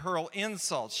me. They hurl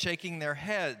insults, shaking their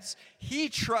heads. He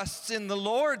trusts in the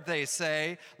Lord, they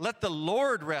say. Let the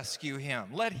Lord rescue him.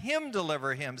 Let him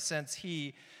deliver him, since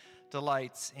he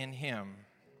delights in him.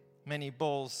 Many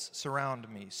bulls surround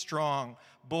me. Strong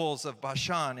bulls of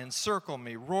Bashan encircle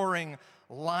me. Roaring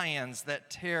lions that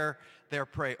tear their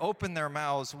prey open their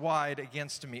mouths wide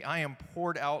against me. I am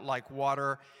poured out like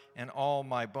water, and all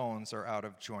my bones are out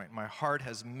of joint. My heart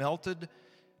has melted,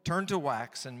 turned to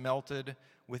wax, and melted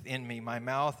within me. My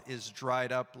mouth is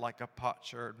dried up like a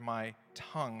potsherd. My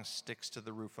tongue sticks to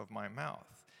the roof of my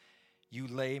mouth. You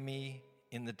lay me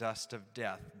in the dust of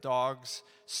death. Dogs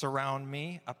surround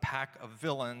me. A pack of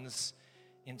villains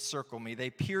encircle me. They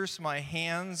pierce my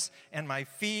hands and my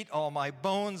feet. All my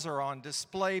bones are on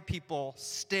display. People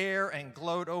stare and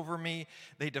gloat over me.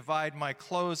 They divide my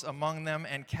clothes among them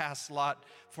and cast lot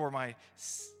for my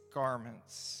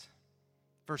garments.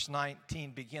 Verse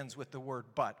 19 begins with the word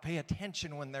but. Pay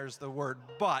attention when there's the word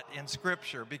but in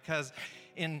Scripture, because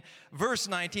in verse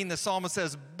 19 the psalmist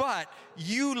says, "But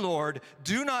you, Lord,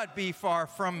 do not be far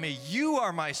from me. You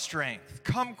are my strength.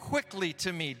 Come quickly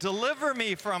to me. Deliver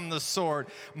me from the sword,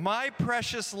 my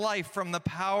precious life from the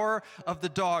power of the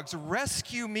dogs.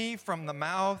 Rescue me from the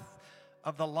mouth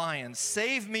of the lion.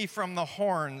 Save me from the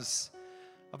horns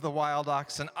of the wild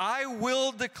oxen. I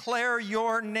will declare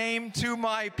your name to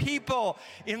my people.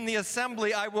 In the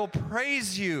assembly I will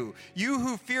praise you. You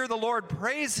who fear the Lord,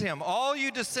 praise him. All you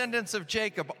descendants of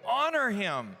Jacob, honor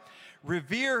him.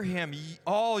 Revere him,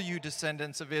 all you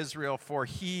descendants of Israel, for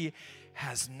he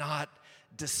has not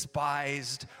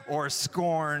despised or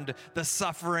scorned the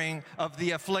suffering of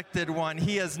the afflicted one.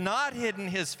 He has not hidden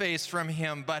his face from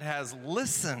him, but has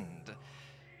listened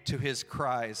to his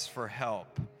cries for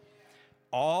help.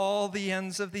 All the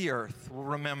ends of the earth will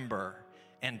remember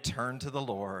and turn to the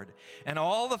Lord, and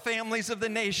all the families of the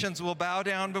nations will bow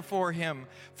down before him.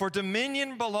 For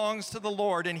dominion belongs to the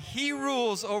Lord, and he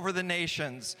rules over the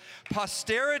nations.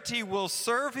 Posterity will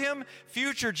serve him.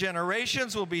 Future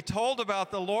generations will be told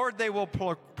about the Lord. They will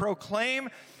proclaim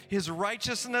his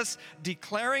righteousness,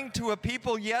 declaring to a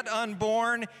people yet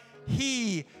unborn,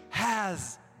 he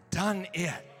has done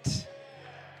it.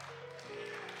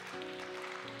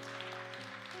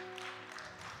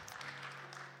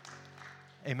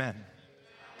 Amen.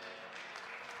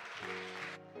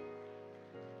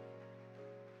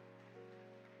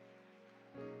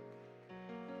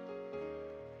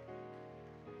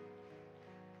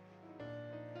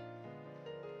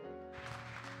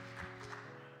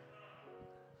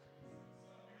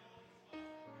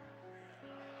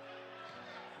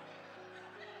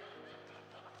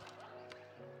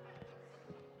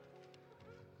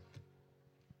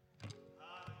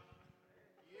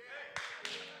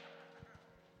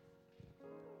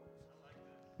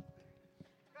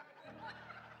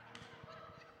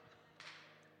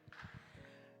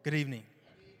 Good evening.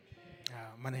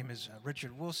 My name is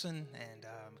Richard Wilson, and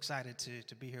I'm excited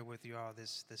to be here with you all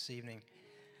this evening.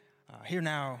 Hear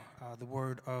now the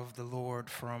word of the Lord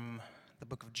from the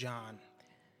book of John,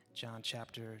 John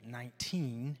chapter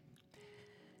 19,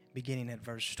 beginning at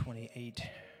verse 28,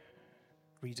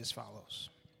 reads as follows.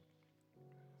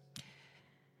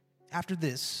 After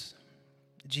this,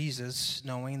 Jesus,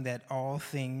 knowing that all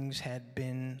things had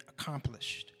been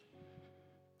accomplished,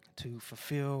 to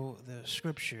fulfill the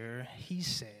scripture, he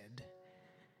said,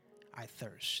 I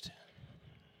thirst.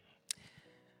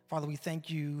 Father, we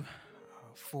thank you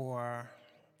for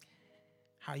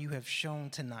how you have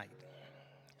shown tonight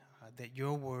that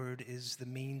your word is the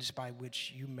means by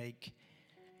which you make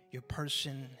your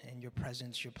person and your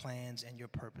presence, your plans and your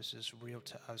purposes real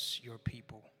to us, your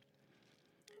people.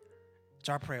 It's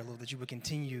our prayer, Lord, that you would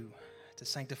continue to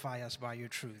sanctify us by your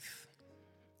truth.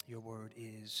 Your word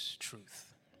is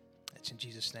truth. It's in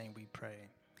Jesus' name we pray.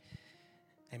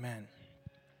 Amen.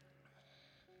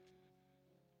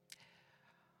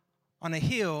 On a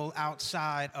hill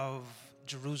outside of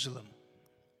Jerusalem,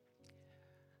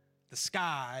 the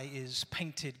sky is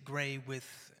painted gray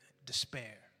with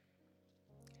despair.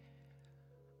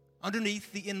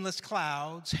 Underneath the endless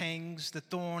clouds hangs the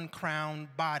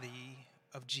thorn-crowned body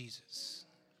of Jesus.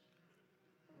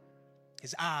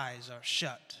 His eyes are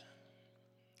shut.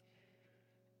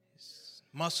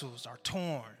 Muscles are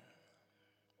torn.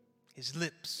 His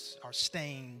lips are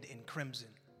stained in crimson.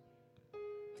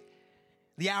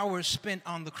 The hours spent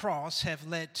on the cross have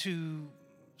led to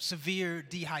severe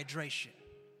dehydration.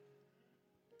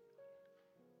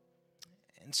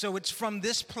 And so it's from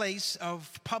this place of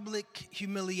public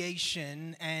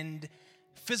humiliation and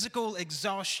physical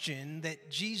exhaustion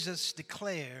that Jesus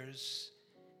declares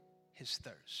his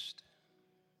thirst.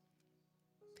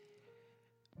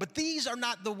 But these are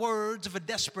not the words of a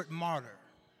desperate martyr.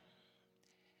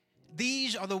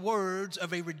 These are the words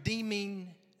of a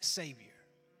redeeming Savior.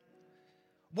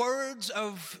 Words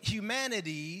of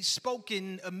humanity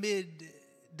spoken amid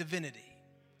divinity.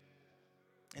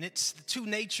 And it's the two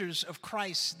natures of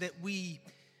Christ that we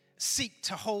seek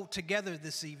to hold together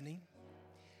this evening.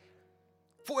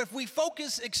 For if we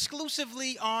focus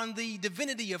exclusively on the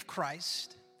divinity of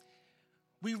Christ,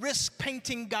 we risk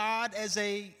painting God as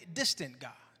a distant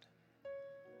God,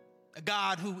 a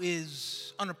God who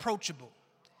is unapproachable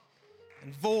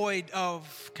and void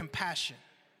of compassion.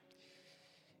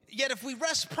 Yet if we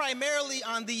rest primarily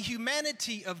on the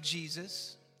humanity of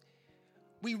Jesus,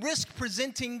 we risk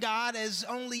presenting God as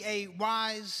only a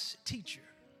wise teacher,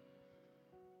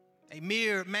 a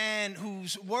mere man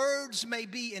whose words may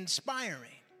be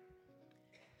inspiring,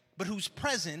 but whose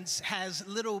presence has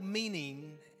little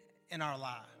meaning in our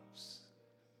lives.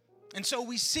 And so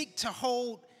we seek to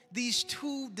hold these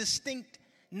two distinct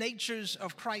natures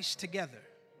of Christ together.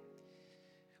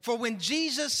 For when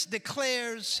Jesus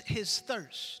declares his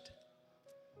thirst,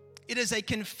 it is a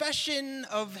confession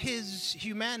of his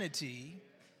humanity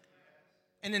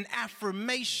and an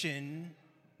affirmation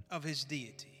of his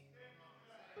deity.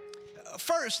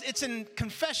 First, it's a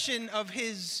confession of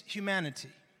his humanity.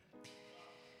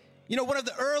 You know, one of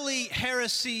the early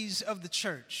heresies of the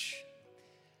church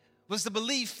was the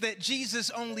belief that Jesus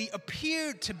only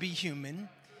appeared to be human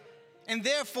and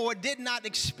therefore did not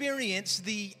experience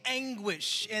the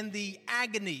anguish and the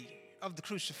agony of the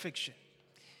crucifixion.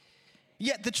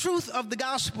 Yet the truth of the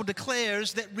gospel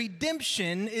declares that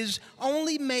redemption is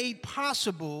only made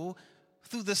possible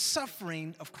through the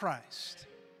suffering of Christ.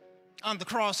 On the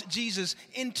cross, Jesus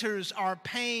enters our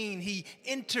pain, he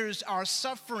enters our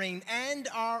suffering and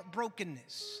our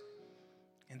brokenness.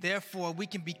 And therefore, we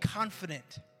can be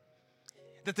confident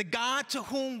that the God to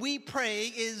whom we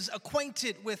pray is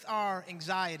acquainted with our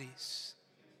anxieties,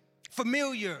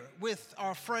 familiar with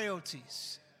our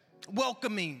frailties,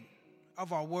 welcoming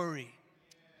of our worry.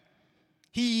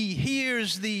 He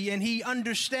hears and he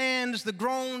understands the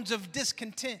groans of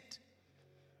discontent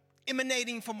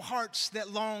emanating from hearts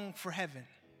that long for heaven.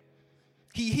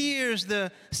 He hears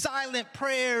the silent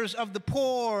prayers of the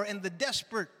poor and the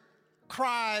desperate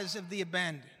cries of the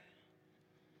abandoned.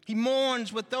 He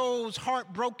mourns with those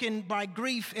heartbroken by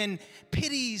grief and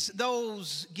pities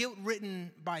those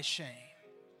guilt-ridden by shame.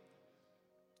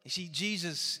 You see,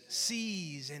 Jesus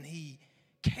sees and he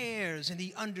cares and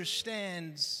he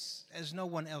understands as no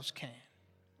one else can.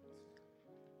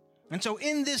 And so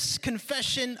in this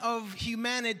confession of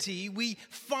humanity, we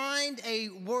find a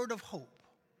word of hope.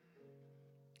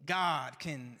 God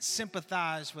can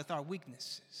sympathize with our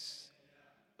weaknesses.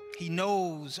 He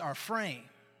knows our frame.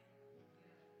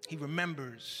 He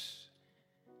remembers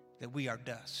that we are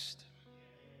dust.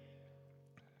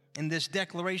 In this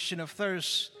declaration of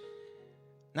thirst,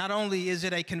 not only is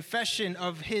it a confession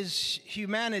of his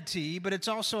humanity, but it's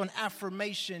also an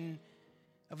affirmation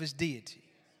of his deity.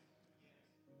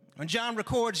 When John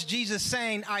records Jesus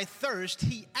saying, "I thirst,"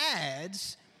 he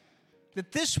adds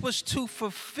that this was to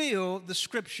fulfill the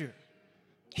scripture.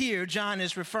 Here, John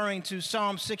is referring to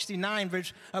Psalm 69,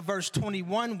 verse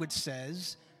 21, which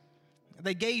says,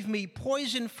 "They gave me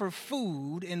poison for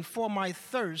food, and for my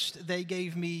thirst they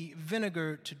gave me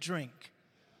vinegar to drink."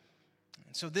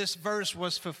 And so this verse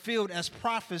was fulfilled as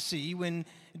prophecy when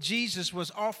Jesus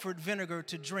was offered vinegar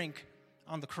to drink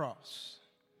on the cross.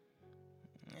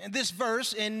 And this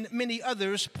verse and many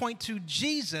others point to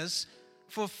Jesus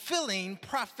fulfilling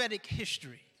prophetic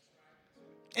history.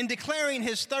 In declaring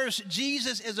his thirst,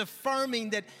 Jesus is affirming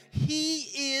that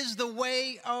he is the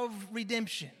way of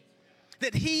redemption,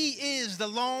 that he is the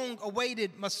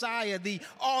long-awaited Messiah, the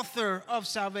author of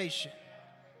salvation,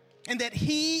 and that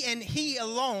he and he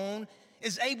alone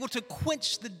is able to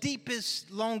quench the deepest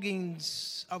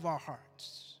longings of our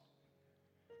hearts.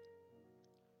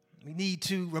 We need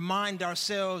to remind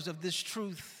ourselves of this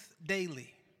truth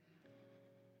daily.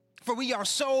 For we are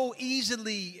so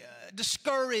easily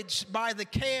discouraged by the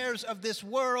cares of this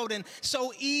world and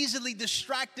so easily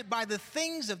distracted by the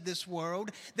things of this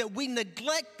world that we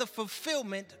neglect the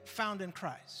fulfillment found in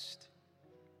Christ.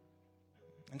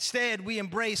 Instead, we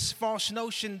embrace false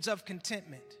notions of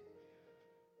contentment,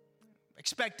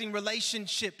 expecting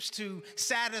relationships to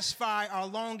satisfy our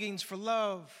longings for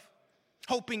love,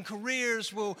 hoping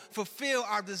careers will fulfill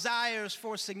our desires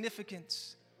for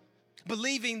significance,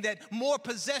 believing that more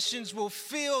possessions will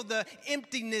fill the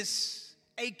emptiness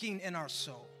aching in our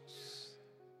souls.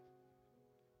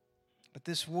 But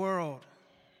this world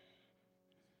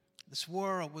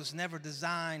was never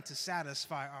designed to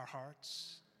satisfy our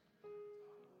hearts.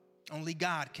 Only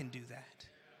God can do that.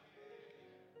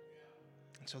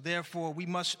 So therefore, we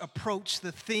must approach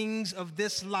the things of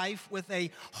this life with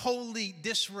a holy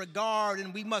disregard,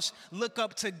 and we must look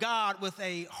up to God with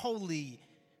a holy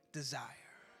desire.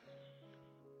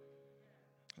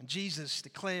 When Jesus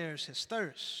declares his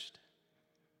thirst,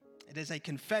 it is a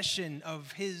confession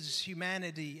of his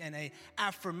humanity and an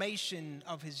affirmation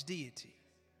of his deity.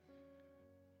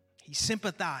 He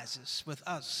sympathizes with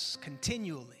us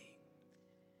continually,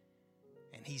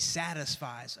 and he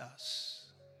satisfies us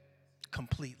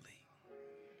completely.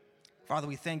 Father,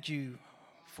 we thank you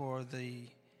for the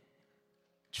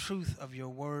truth of your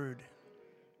word.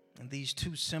 And these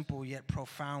two simple yet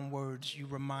profound words, you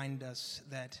remind us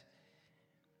that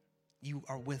you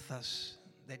are with us,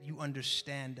 that you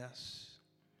understand us.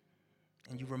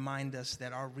 And you remind us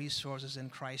that our resources in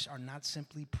Christ are not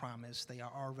simply promised, they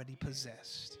are already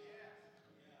possessed.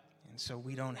 And so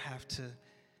we don't have to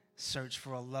search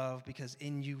for a love, because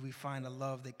in you we find a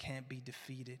love that can't be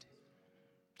defeated.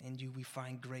 In you we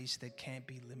find grace that can't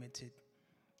be limited.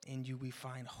 In you we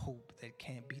find hope that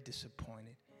can't be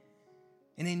disappointed.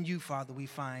 And in you, Father, we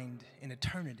find an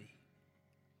eternity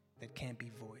that can't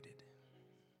be voided.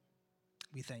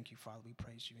 We thank you, Father. We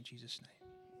praise you in Jesus'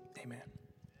 name. Amen.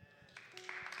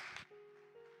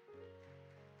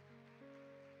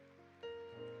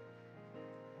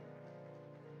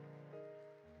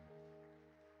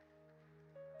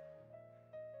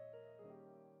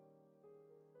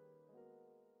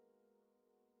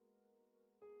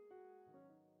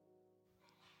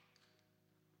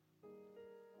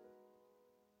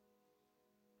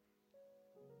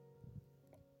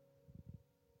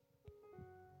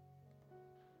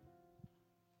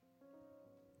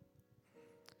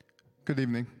 Good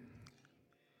evening.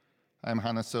 I'm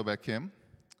Hannah Sobek Kim.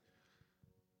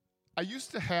 I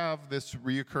used to have this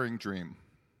reoccurring dream.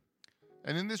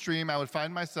 And in this dream, I would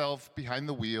find myself behind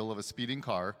the wheel of a speeding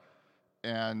car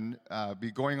and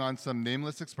be going on some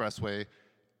nameless expressway.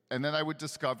 And then I would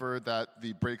discover that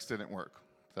the brakes didn't work,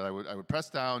 that I would press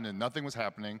down and nothing was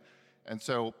happening. And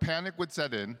so panic would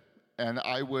set in, and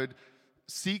I would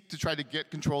seek to try to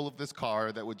get control of this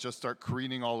car that would just start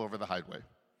careening all over the highway.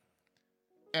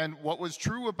 And what was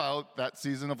true about that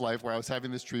season of life where I was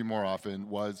having this dream more often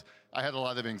was I had a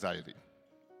lot of anxiety.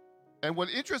 And what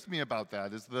interests me about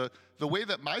that is the way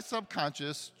that my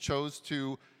subconscious chose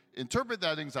to interpret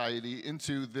that anxiety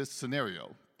into this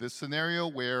scenario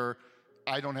where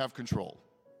I don't have control.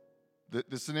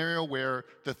 The scenario where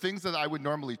the things that I would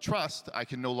normally trust, I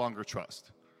can no longer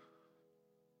trust.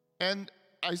 And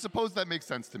I suppose that makes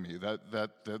sense to me, that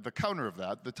the counter of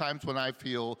that, the times when I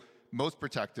feel most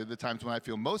protected, the times when I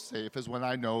feel most safe, is when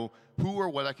I know who or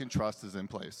what I can trust is in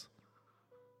place.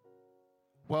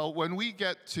 Well, when we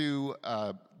get to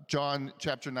John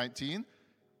chapter 19,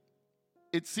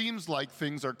 it seems like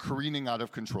things are careening out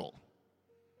of control.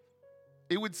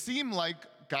 It would seem like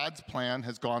God's plan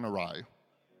has gone awry.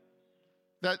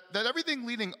 That everything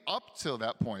leading up to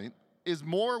that point is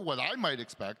more what I might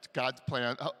expect God's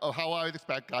plan, how I would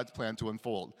expect God's plan to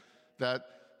unfold. That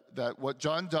what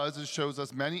John does is shows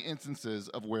us many instances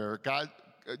of where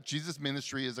Jesus'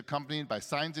 ministry is accompanied by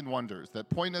signs and wonders that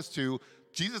point us to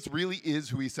Jesus really is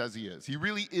who he says he is. He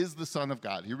really is the Son of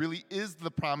God. He really is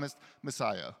the promised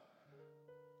Messiah.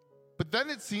 But then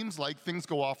it seems like things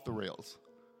go off the rails.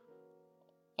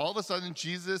 All of a sudden,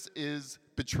 Jesus is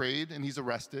betrayed and he's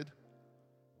arrested.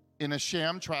 In a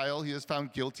sham trial, he is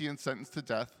found guilty and sentenced to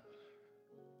death.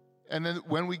 And then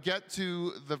when we get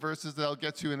to the verses that I'll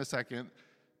get to in a second,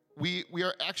 we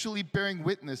are actually bearing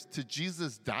witness to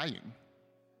Jesus dying.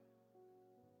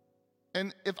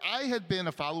 And if I had been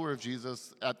a follower of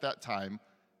Jesus at that time,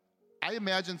 I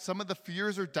imagine some of the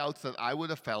fears or doubts that I would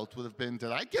have felt would have been,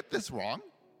 did I get this wrong?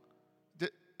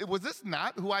 Was this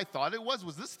not who I thought it was?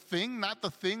 Was this thing not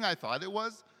the thing I thought it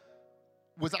was?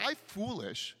 Was I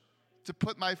foolish to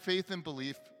put my faith and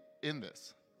belief in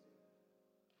this?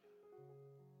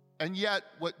 And yet,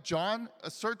 what John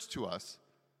asserts to us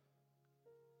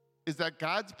is that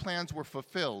God's plans were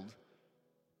fulfilled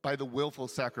by the willful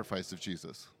sacrifice of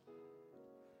Jesus.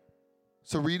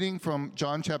 So reading from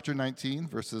John chapter 19,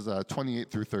 verses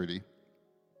 28 through 30.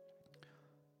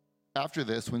 After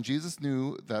this, when Jesus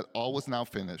knew that all was now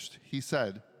finished, he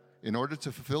said, in order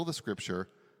to fulfill the scripture,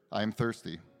 I am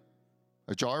thirsty.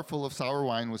 A jar full of sour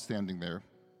wine was standing there.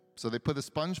 So they put a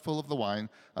sponge full of the wine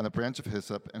on a branch of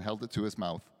hyssop and held it to his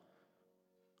mouth.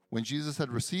 When Jesus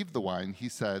had received the wine, he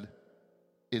said,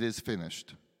 it is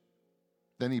finished.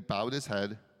 Then he bowed his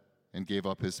head and gave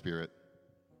up his spirit.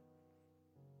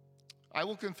 I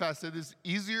will confess it is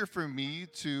easier for me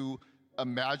to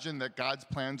imagine that God's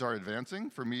plans are advancing,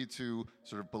 for me to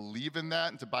sort of believe in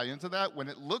that and to buy into that when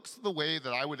it looks the way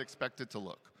that I would expect it to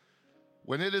look.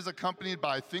 when it is accompanied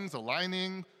by things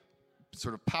aligning,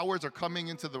 sort of powers are coming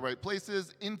into the right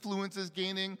places, influence is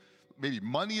gaining, maybe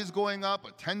money is going up,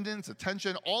 attendance,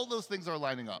 attention, all those things are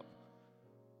lining up.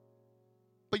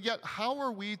 But yet, how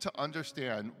are we to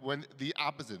understand when the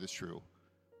opposite is true?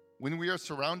 When we are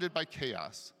surrounded by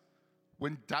chaos,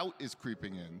 when doubt is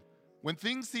creeping in, when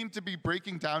things seem to be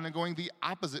breaking down and going the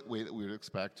opposite way that we would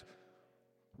expect,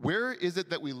 where is it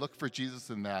that we look for Jesus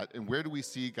in that, and where do we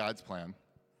see God's plan?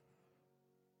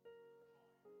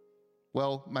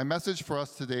 Well, my message for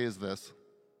us today is this: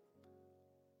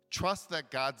 trust that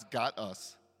God's got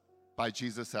us by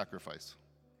Jesus' sacrifice.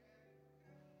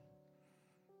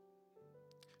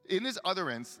 In his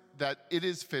utterance that it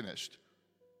is finished,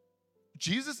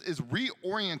 Jesus is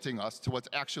reorienting us to what's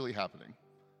actually happening.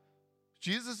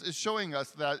 Jesus is showing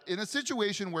us that in a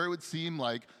situation where it would seem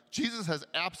like Jesus has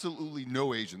absolutely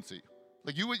no agency,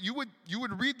 like you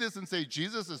would read this and say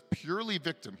Jesus is purely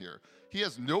victim here. He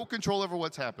has no control over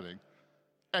what's happening.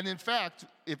 And in fact,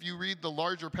 if you read the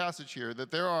larger passage here,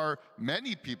 that there are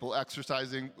many people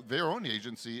exercising their own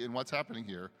agency in what's happening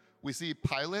here. We see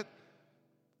Pilate,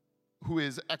 who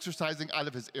is exercising out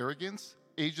of his arrogance,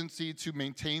 agency to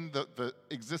maintain the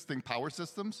existing power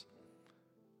systems.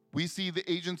 We see the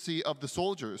agency of the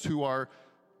soldiers who are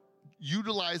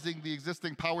utilizing the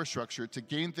existing power structure to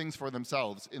gain things for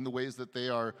themselves in the ways that they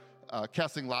are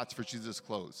casting lots for Jesus'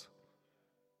 clothes.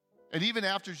 And even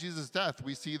after Jesus' death,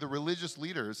 we see the religious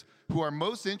leaders who are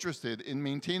most interested in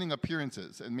maintaining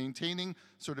appearances and maintaining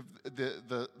sort of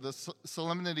the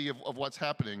solemnity of what's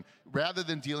happening rather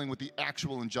than dealing with the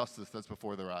actual injustice that's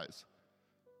before their eyes.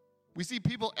 We see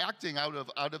people acting out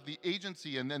of the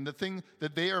agency and the thing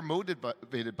that they are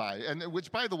motivated by, and which,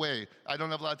 by the way, I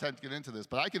don't have a lot of time to get into this,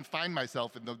 but I can find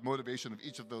myself in the motivation of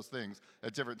each of those things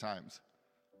at different times.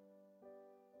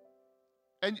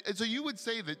 And so you would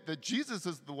say that Jesus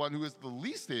is the one who is the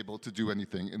least able to do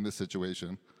anything in this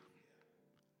situation.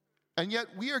 And yet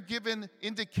we are given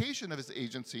indication of his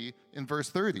agency in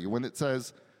verse 30 when it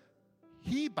says,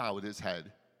 he bowed his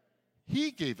head.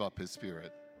 He gave up his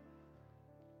spirit.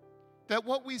 That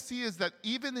what we see is that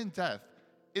even in death,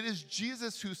 it is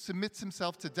Jesus who submits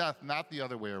himself to death, not the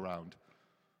other way around.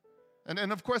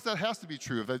 And of course that has to be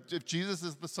true. That if Jesus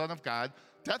is the Son of God,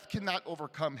 death cannot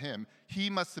overcome him. He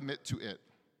must submit to it.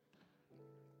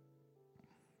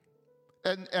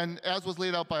 And as was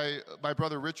laid out by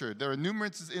Brother Richard, there are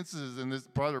numerous instances in this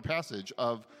broader passage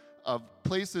of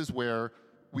places where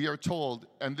we are told,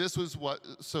 and this was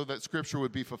so that Scripture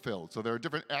would be fulfilled. So there are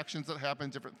different actions that happen,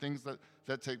 different things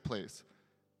that take place.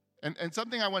 And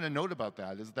something I want to note about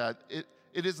that is that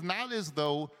it is not as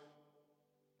though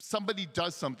somebody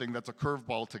does something that's a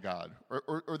curveball to God,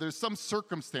 or there's some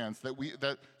circumstance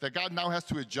that God now has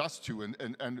to adjust to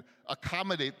and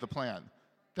accommodate the plan.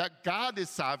 That God is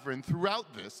sovereign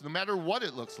throughout this, no matter what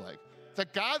it looks like.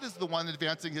 That God is the one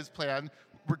advancing his plan,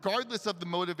 regardless of the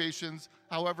motivations,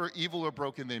 however evil or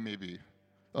broken they may be,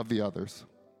 of the others.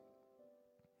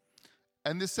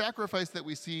 And this sacrifice that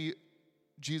we see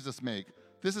Jesus make,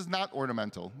 this is not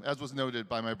ornamental, as was noted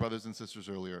by my brothers and sisters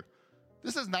earlier.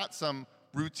 This is not some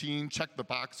routine, check the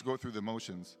box, go through the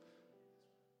motions.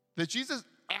 That Jesus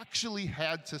actually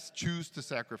had to choose to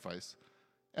sacrifice.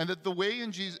 And that the way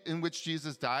in which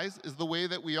Jesus dies is the way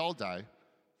that we all die.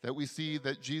 That we see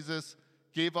that Jesus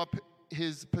gave up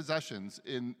his possessions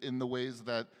in the ways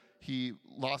that he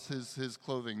lost his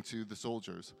clothing to the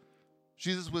soldiers.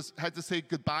 Jesus had to say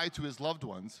goodbye to his loved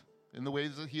ones in the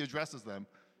ways that he addresses them.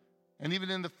 And even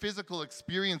in the physical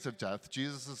experience of death,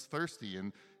 Jesus is thirsty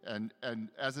and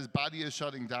as his body is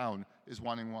shutting down, is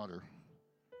wanting water.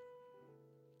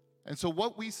 And so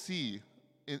what we see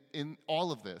in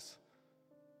all of this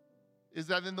is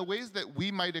that in the ways that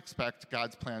we might expect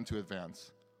God's plan to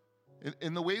advance,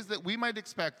 in the ways that we might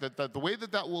expect that the way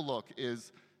that will look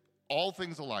is all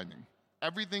things aligning.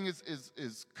 Everything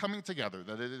is coming together,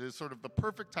 that it is sort of the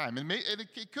perfect time. And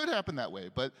it could happen that way,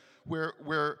 but where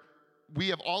we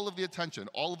have all of the attention,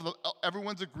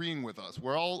 everyone's agreeing with us.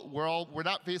 We're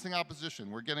not facing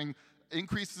opposition. We're getting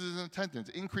increases in attendance,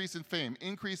 increase in fame,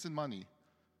 increase in money.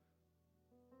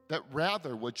 That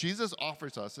rather what Jesus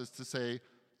offers us is to say,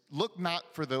 look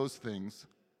not for those things,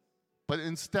 but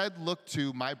instead look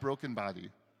to my broken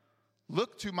body.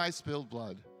 Look to my spilled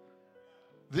blood.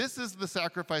 This is the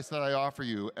sacrifice that I offer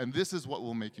you, and this is what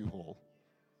will make you whole.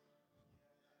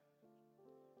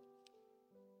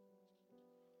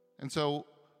 And so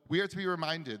we are to be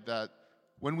reminded that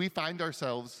when we find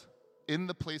ourselves in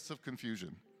the place of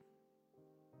confusion,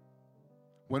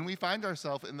 when we find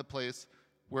ourselves in the place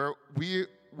where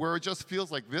it just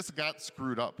feels like this got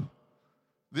screwed up,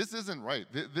 this isn't right.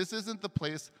 This isn't the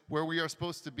place where we are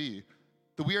supposed to be.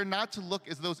 That we are not to look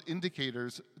as those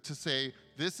indicators to say,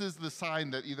 this is the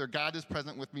sign that either God is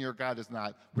present with me or God is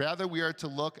not. Rather, we are to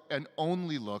look and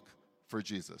only look for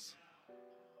Jesus.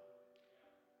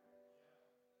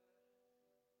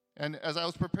 And as I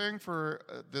was preparing for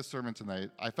this sermon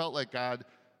tonight, I felt like God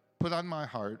put on my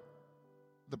heart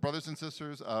the brothers and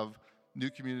sisters of New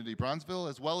Community Bronzeville,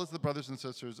 as well as the brothers and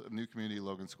sisters of New Community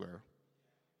Logan Square.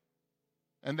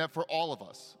 And that for all of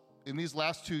us, in these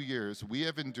last 2 years, we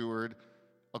have endured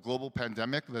a global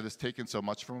pandemic that has taken so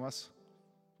much from us,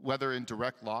 whether in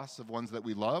direct loss of ones that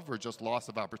we love or just loss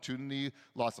of opportunity,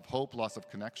 loss of hope, loss of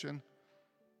connection.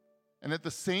 And at the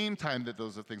same time that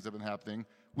those things have been happening,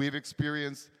 we have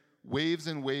experienced waves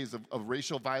and waves of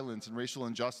racial violence and racial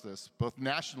injustice, both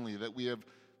nationally that we have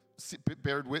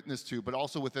bared witness to, but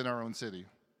also within our own city.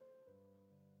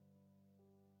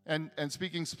 And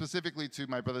speaking specifically to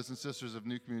my brothers and sisters of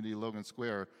New Community Logan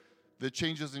Square, the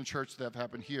changes in church that have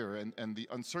happened here and the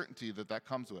uncertainty that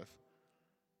comes with.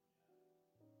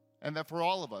 And that for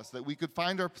all of us, that we could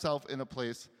find ourselves in a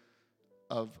place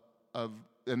of,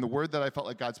 and the word that I felt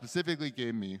like God specifically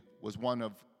gave me was one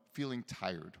of feeling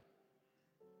tired.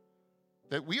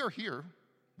 That we are here,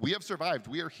 we have survived,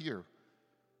 we are here.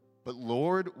 But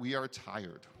Lord, we are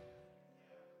tired.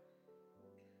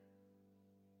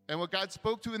 And what God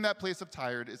spoke to in that place of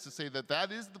tired is to say that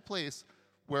that is the place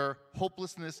where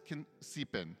hopelessness can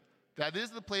seep in. That is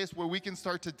the place where we can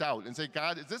start to doubt and say,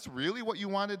 God, is this really what you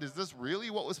wanted? Is this really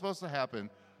what was supposed to happen?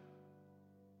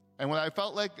 And what I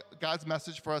felt like God's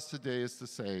message for us today is to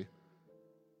say,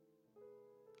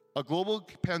 a global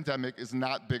pandemic is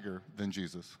not bigger than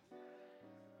Jesus.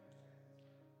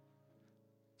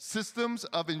 Systems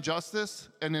of injustice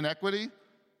and inequity,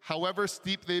 however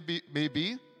steep they may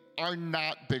be, are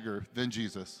not bigger than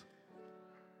Jesus.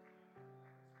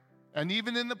 And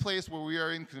even in the place where we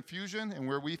are in confusion and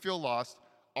where we feel lost,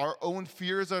 our own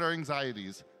fears and our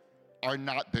anxieties are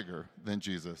not bigger than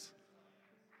Jesus.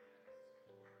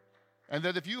 And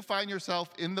that if you find yourself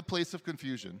in the place of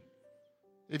confusion,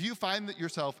 if you find that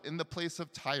yourself in the place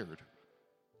of tired,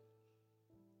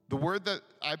 the word that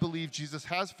I believe Jesus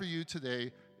has for you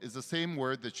today is the same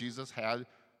word that Jesus had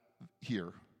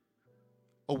here.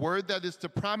 A word that is to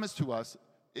promise to us,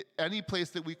 any place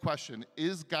that we question,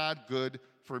 is God good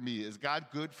for me? Is God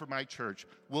good for my church?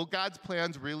 Will God's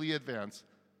plans really advance?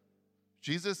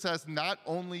 Jesus says not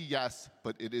only yes,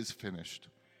 but it is finished.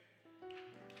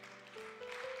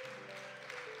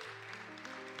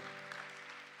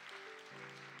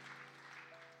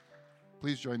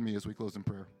 Please join me as we close in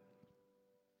prayer.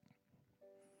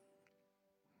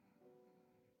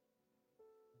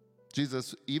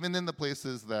 Jesus, even in the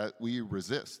places that we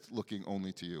resist looking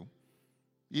only to you,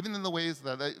 even in the ways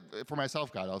that, for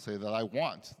myself, God, I'll say that I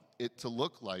want it to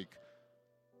look like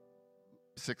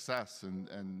success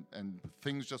and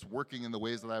things just working in the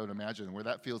ways that I would imagine, where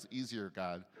that feels easier,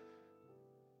 God.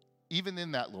 Even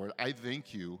in that, Lord, I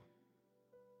thank you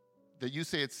that you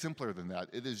say it's simpler than that.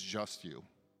 It is just you.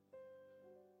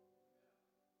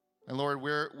 And Lord,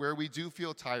 where we do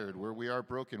feel tired, where we are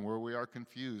broken, where we are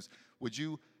confused, would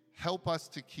you help us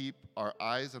to keep our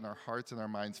eyes and our hearts and our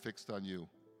minds fixed on you?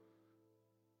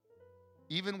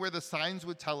 Even where the signs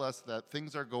would tell us that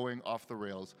things are going off the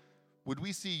rails, would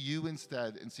we see you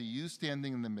instead and see you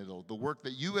standing in the middle, the work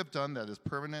that you have done that is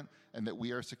permanent and that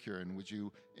we are secure in? Would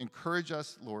you encourage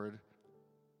us, Lord,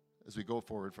 as we go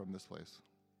forward from this place?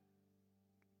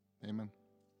 Amen.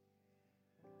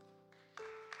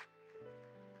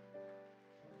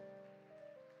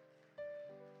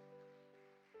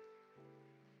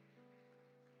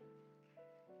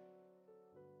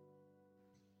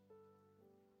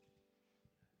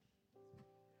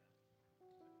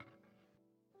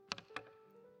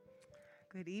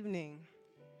 Good evening.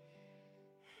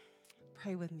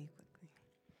 Pray with me quickly.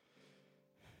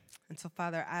 And so,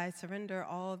 Father, I surrender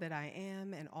all that I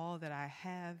am and all that I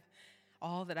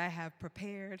have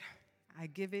prepared. I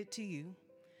give it to you.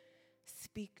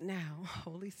 Speak now,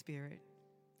 Holy Spirit.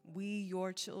 We,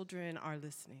 your children, are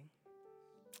listening.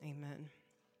 Amen.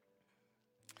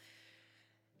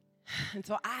 And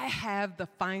so I have the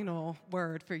final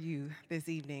word for you this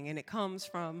evening, and it comes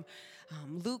from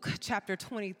Luke chapter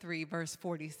 23, verse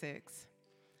 46.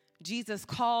 Jesus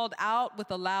called out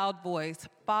with a loud voice,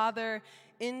 "Father,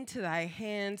 into thy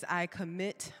hands I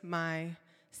commit my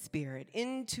spirit.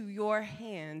 Into your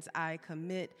hands I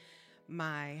commit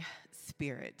my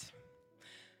spirit."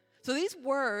 So these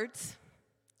words,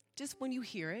 just when you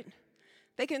hear it,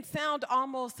 they can sound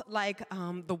almost like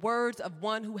the words of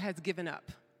one who has given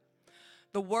up.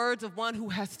 The words of one who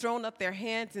has thrown up their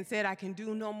hands and said, "I can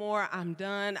do no more, I'm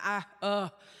done, I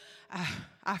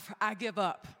give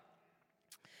up."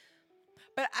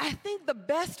 But I think the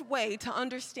best way to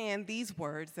understand these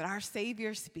words that our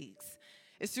Savior speaks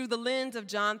is through the lens of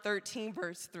John 13,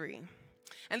 verse 3.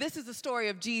 And this is the story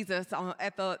of Jesus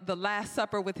at the Last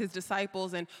Supper with his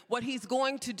disciples. And what he's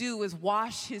going to do is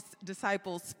wash his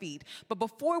disciples' feet. But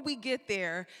before we get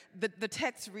there, the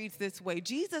text reads this way.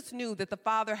 Jesus knew that the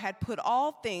Father had put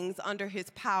all things under his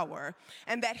power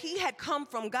and that he had come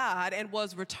from God and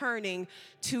was returning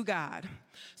to God.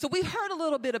 So we heard a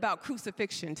little bit about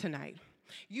crucifixion tonight.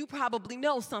 You probably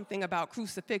know something about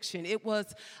crucifixion. It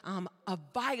was a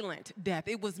violent death.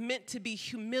 It was meant to be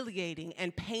humiliating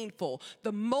and painful,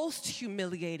 the most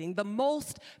humiliating, the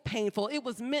most painful. It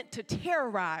was meant to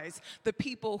terrorize the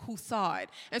people who saw it.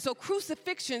 And so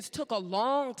crucifixions took a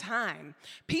long time.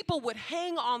 People would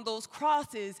hang on those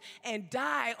crosses and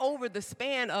die over the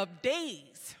span of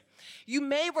days. You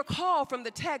may recall from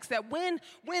the text that when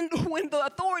the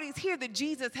authorities hear that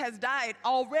Jesus has died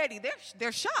already,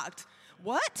 they're shocked.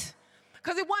 What?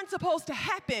 Because it wasn't supposed to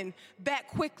happen that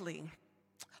quickly.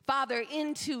 Father,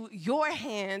 into your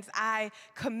hands I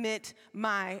commit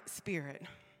my spirit.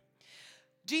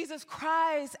 Jesus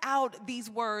cries out these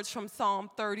words from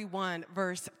Psalm 31,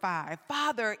 verse 5.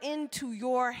 Father, into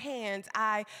your hands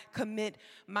I commit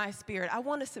my spirit. I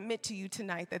want to submit to you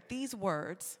tonight that these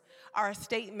words are a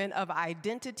statement of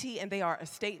identity and they are a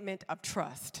statement of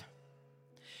trust.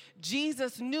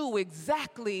 Jesus knew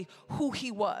exactly who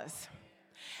he was.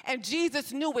 And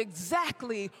Jesus knew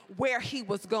exactly where he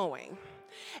was going.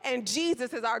 And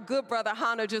Jesus, as our good brother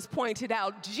Hannah just pointed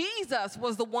out, Jesus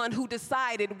was the one who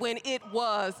decided when it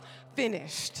was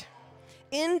finished.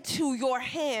 Into your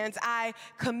hands I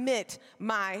commit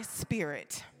my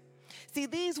spirit. See,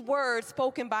 these words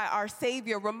spoken by our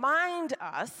Savior remind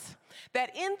us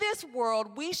that in this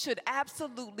world we should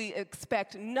absolutely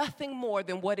expect nothing more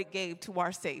than what it gave to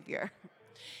our Savior.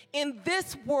 In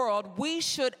this world, we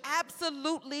should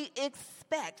absolutely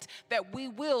expect that we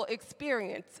will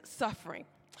experience suffering.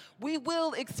 We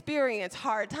will experience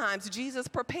hard times. Jesus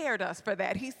prepared us for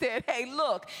that. He said, hey,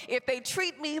 look, if they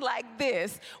treat me like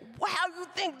this, how you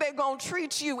think they're going to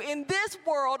treat you? In this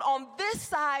world, on this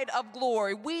side of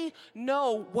glory, we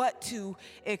know what to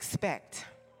expect.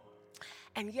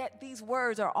 And yet these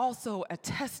words are also a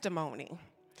testimony.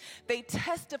 They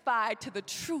testify to the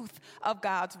truth of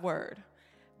God's word.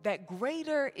 That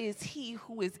greater is he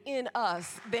who is in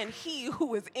us than he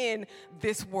who is in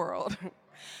this world.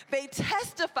 They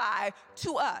testify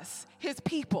to us, his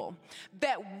people,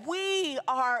 that we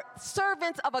are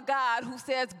servants of a God who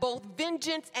says both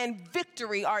vengeance and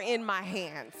victory are in my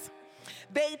hands.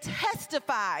 They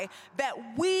testify that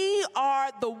we are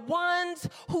the ones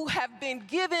who have been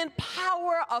given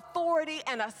power, authority,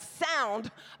 and a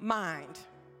sound mind.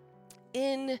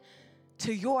 Into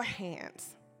your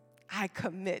hands I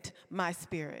commit my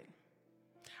spirit.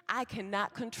 I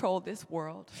cannot control this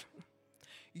world.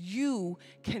 You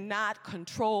cannot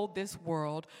control this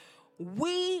world.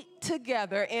 We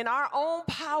together in our own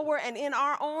power and in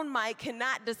our own might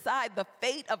cannot decide the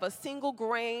fate of a single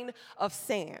grain of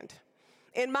sand.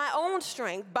 In my own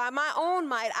strength, by my own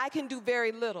might, I can do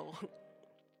very little.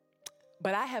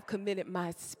 But I have committed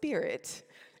my spirit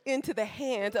into the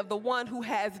hands of the one who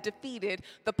has defeated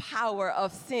the power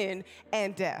of sin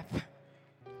and death.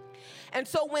 And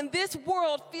so when this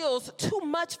world feels too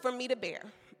much for me to bear,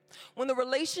 when the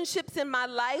relationships in my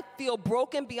life feel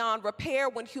broken beyond repair,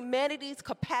 when humanity's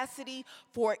capacity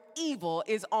for evil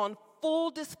is on full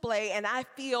display and I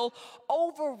feel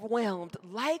overwhelmed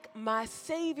like my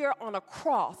Savior on a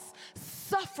cross,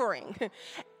 suffering,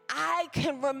 I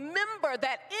can remember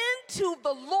that into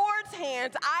the Lord's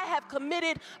hands I have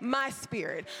committed my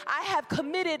spirit. I have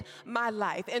committed my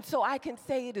life. And so I can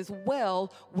say it is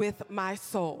well with my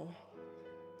soul.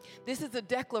 This is a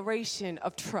declaration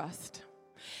of trust.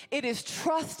 It is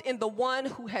trust in the one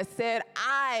who has said,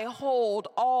 I hold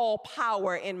all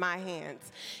power in my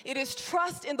hands. It is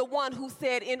trust in the one who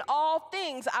said, in all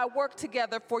things I work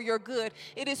together for your good.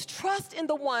 It is trust in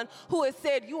the one who has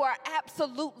said, you are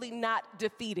absolutely not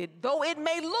defeated. Though it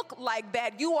may look like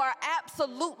that, you are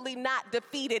absolutely not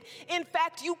defeated. In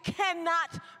fact, you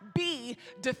cannot be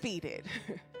defeated.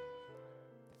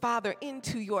 Father,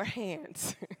 into your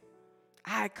hands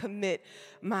I commit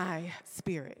my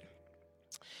spirit.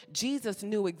 Jesus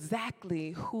knew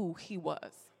exactly who he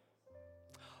was.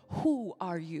 Who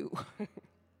are you?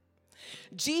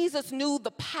 Jesus knew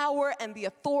the power and the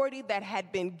authority that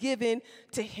had been given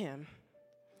to him.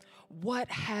 What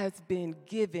has been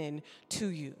given to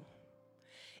you?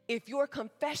 If your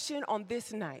confession on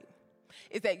this night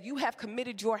is that you have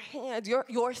committed your hands,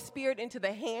 your spirit into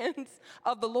the hands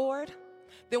of the Lord,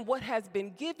 then what has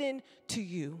been given to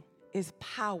you is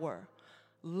power,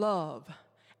 love,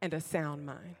 and a sound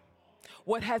mind.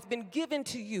 What has been given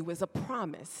to you is a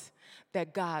promise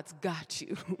that God's got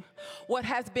you. What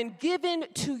has been given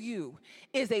to you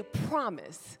is a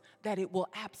promise that it will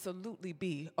absolutely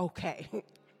be okay.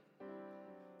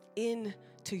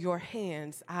 Into your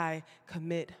hands I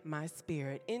commit my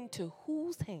spirit. Into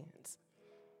whose hands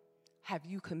have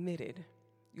you committed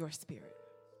your spirit?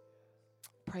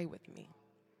 Pray with me.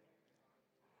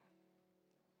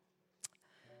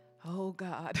 Oh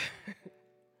God,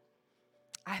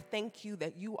 I thank you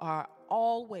that you are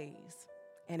always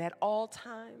and at all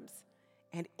times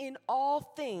and in all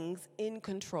things in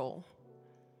control.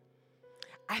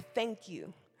 I thank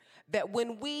you that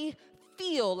when we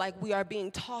feel like we are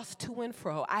being tossed to and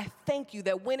fro, I thank you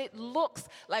that when it looks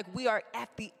like we are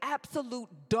at the absolute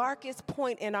darkest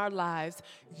point in our lives,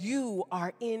 you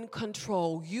are in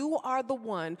control. You are the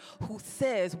one who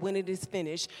says when it is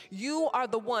finished. You are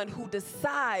the one who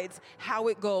decides how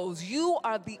it goes. You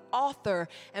are the author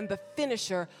and the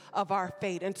finisher of our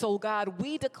fate. And so, God,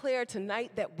 we declare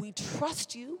tonight that we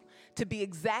trust you to be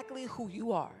exactly who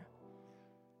you are.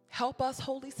 Help us,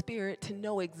 Holy Spirit, to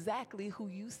know exactly who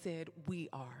you said we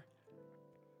are.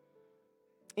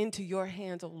 Into your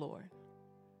hands, O Lord,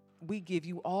 we give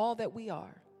you all that we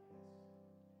are.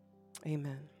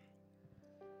 Amen.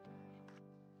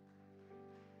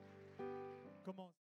 Come on.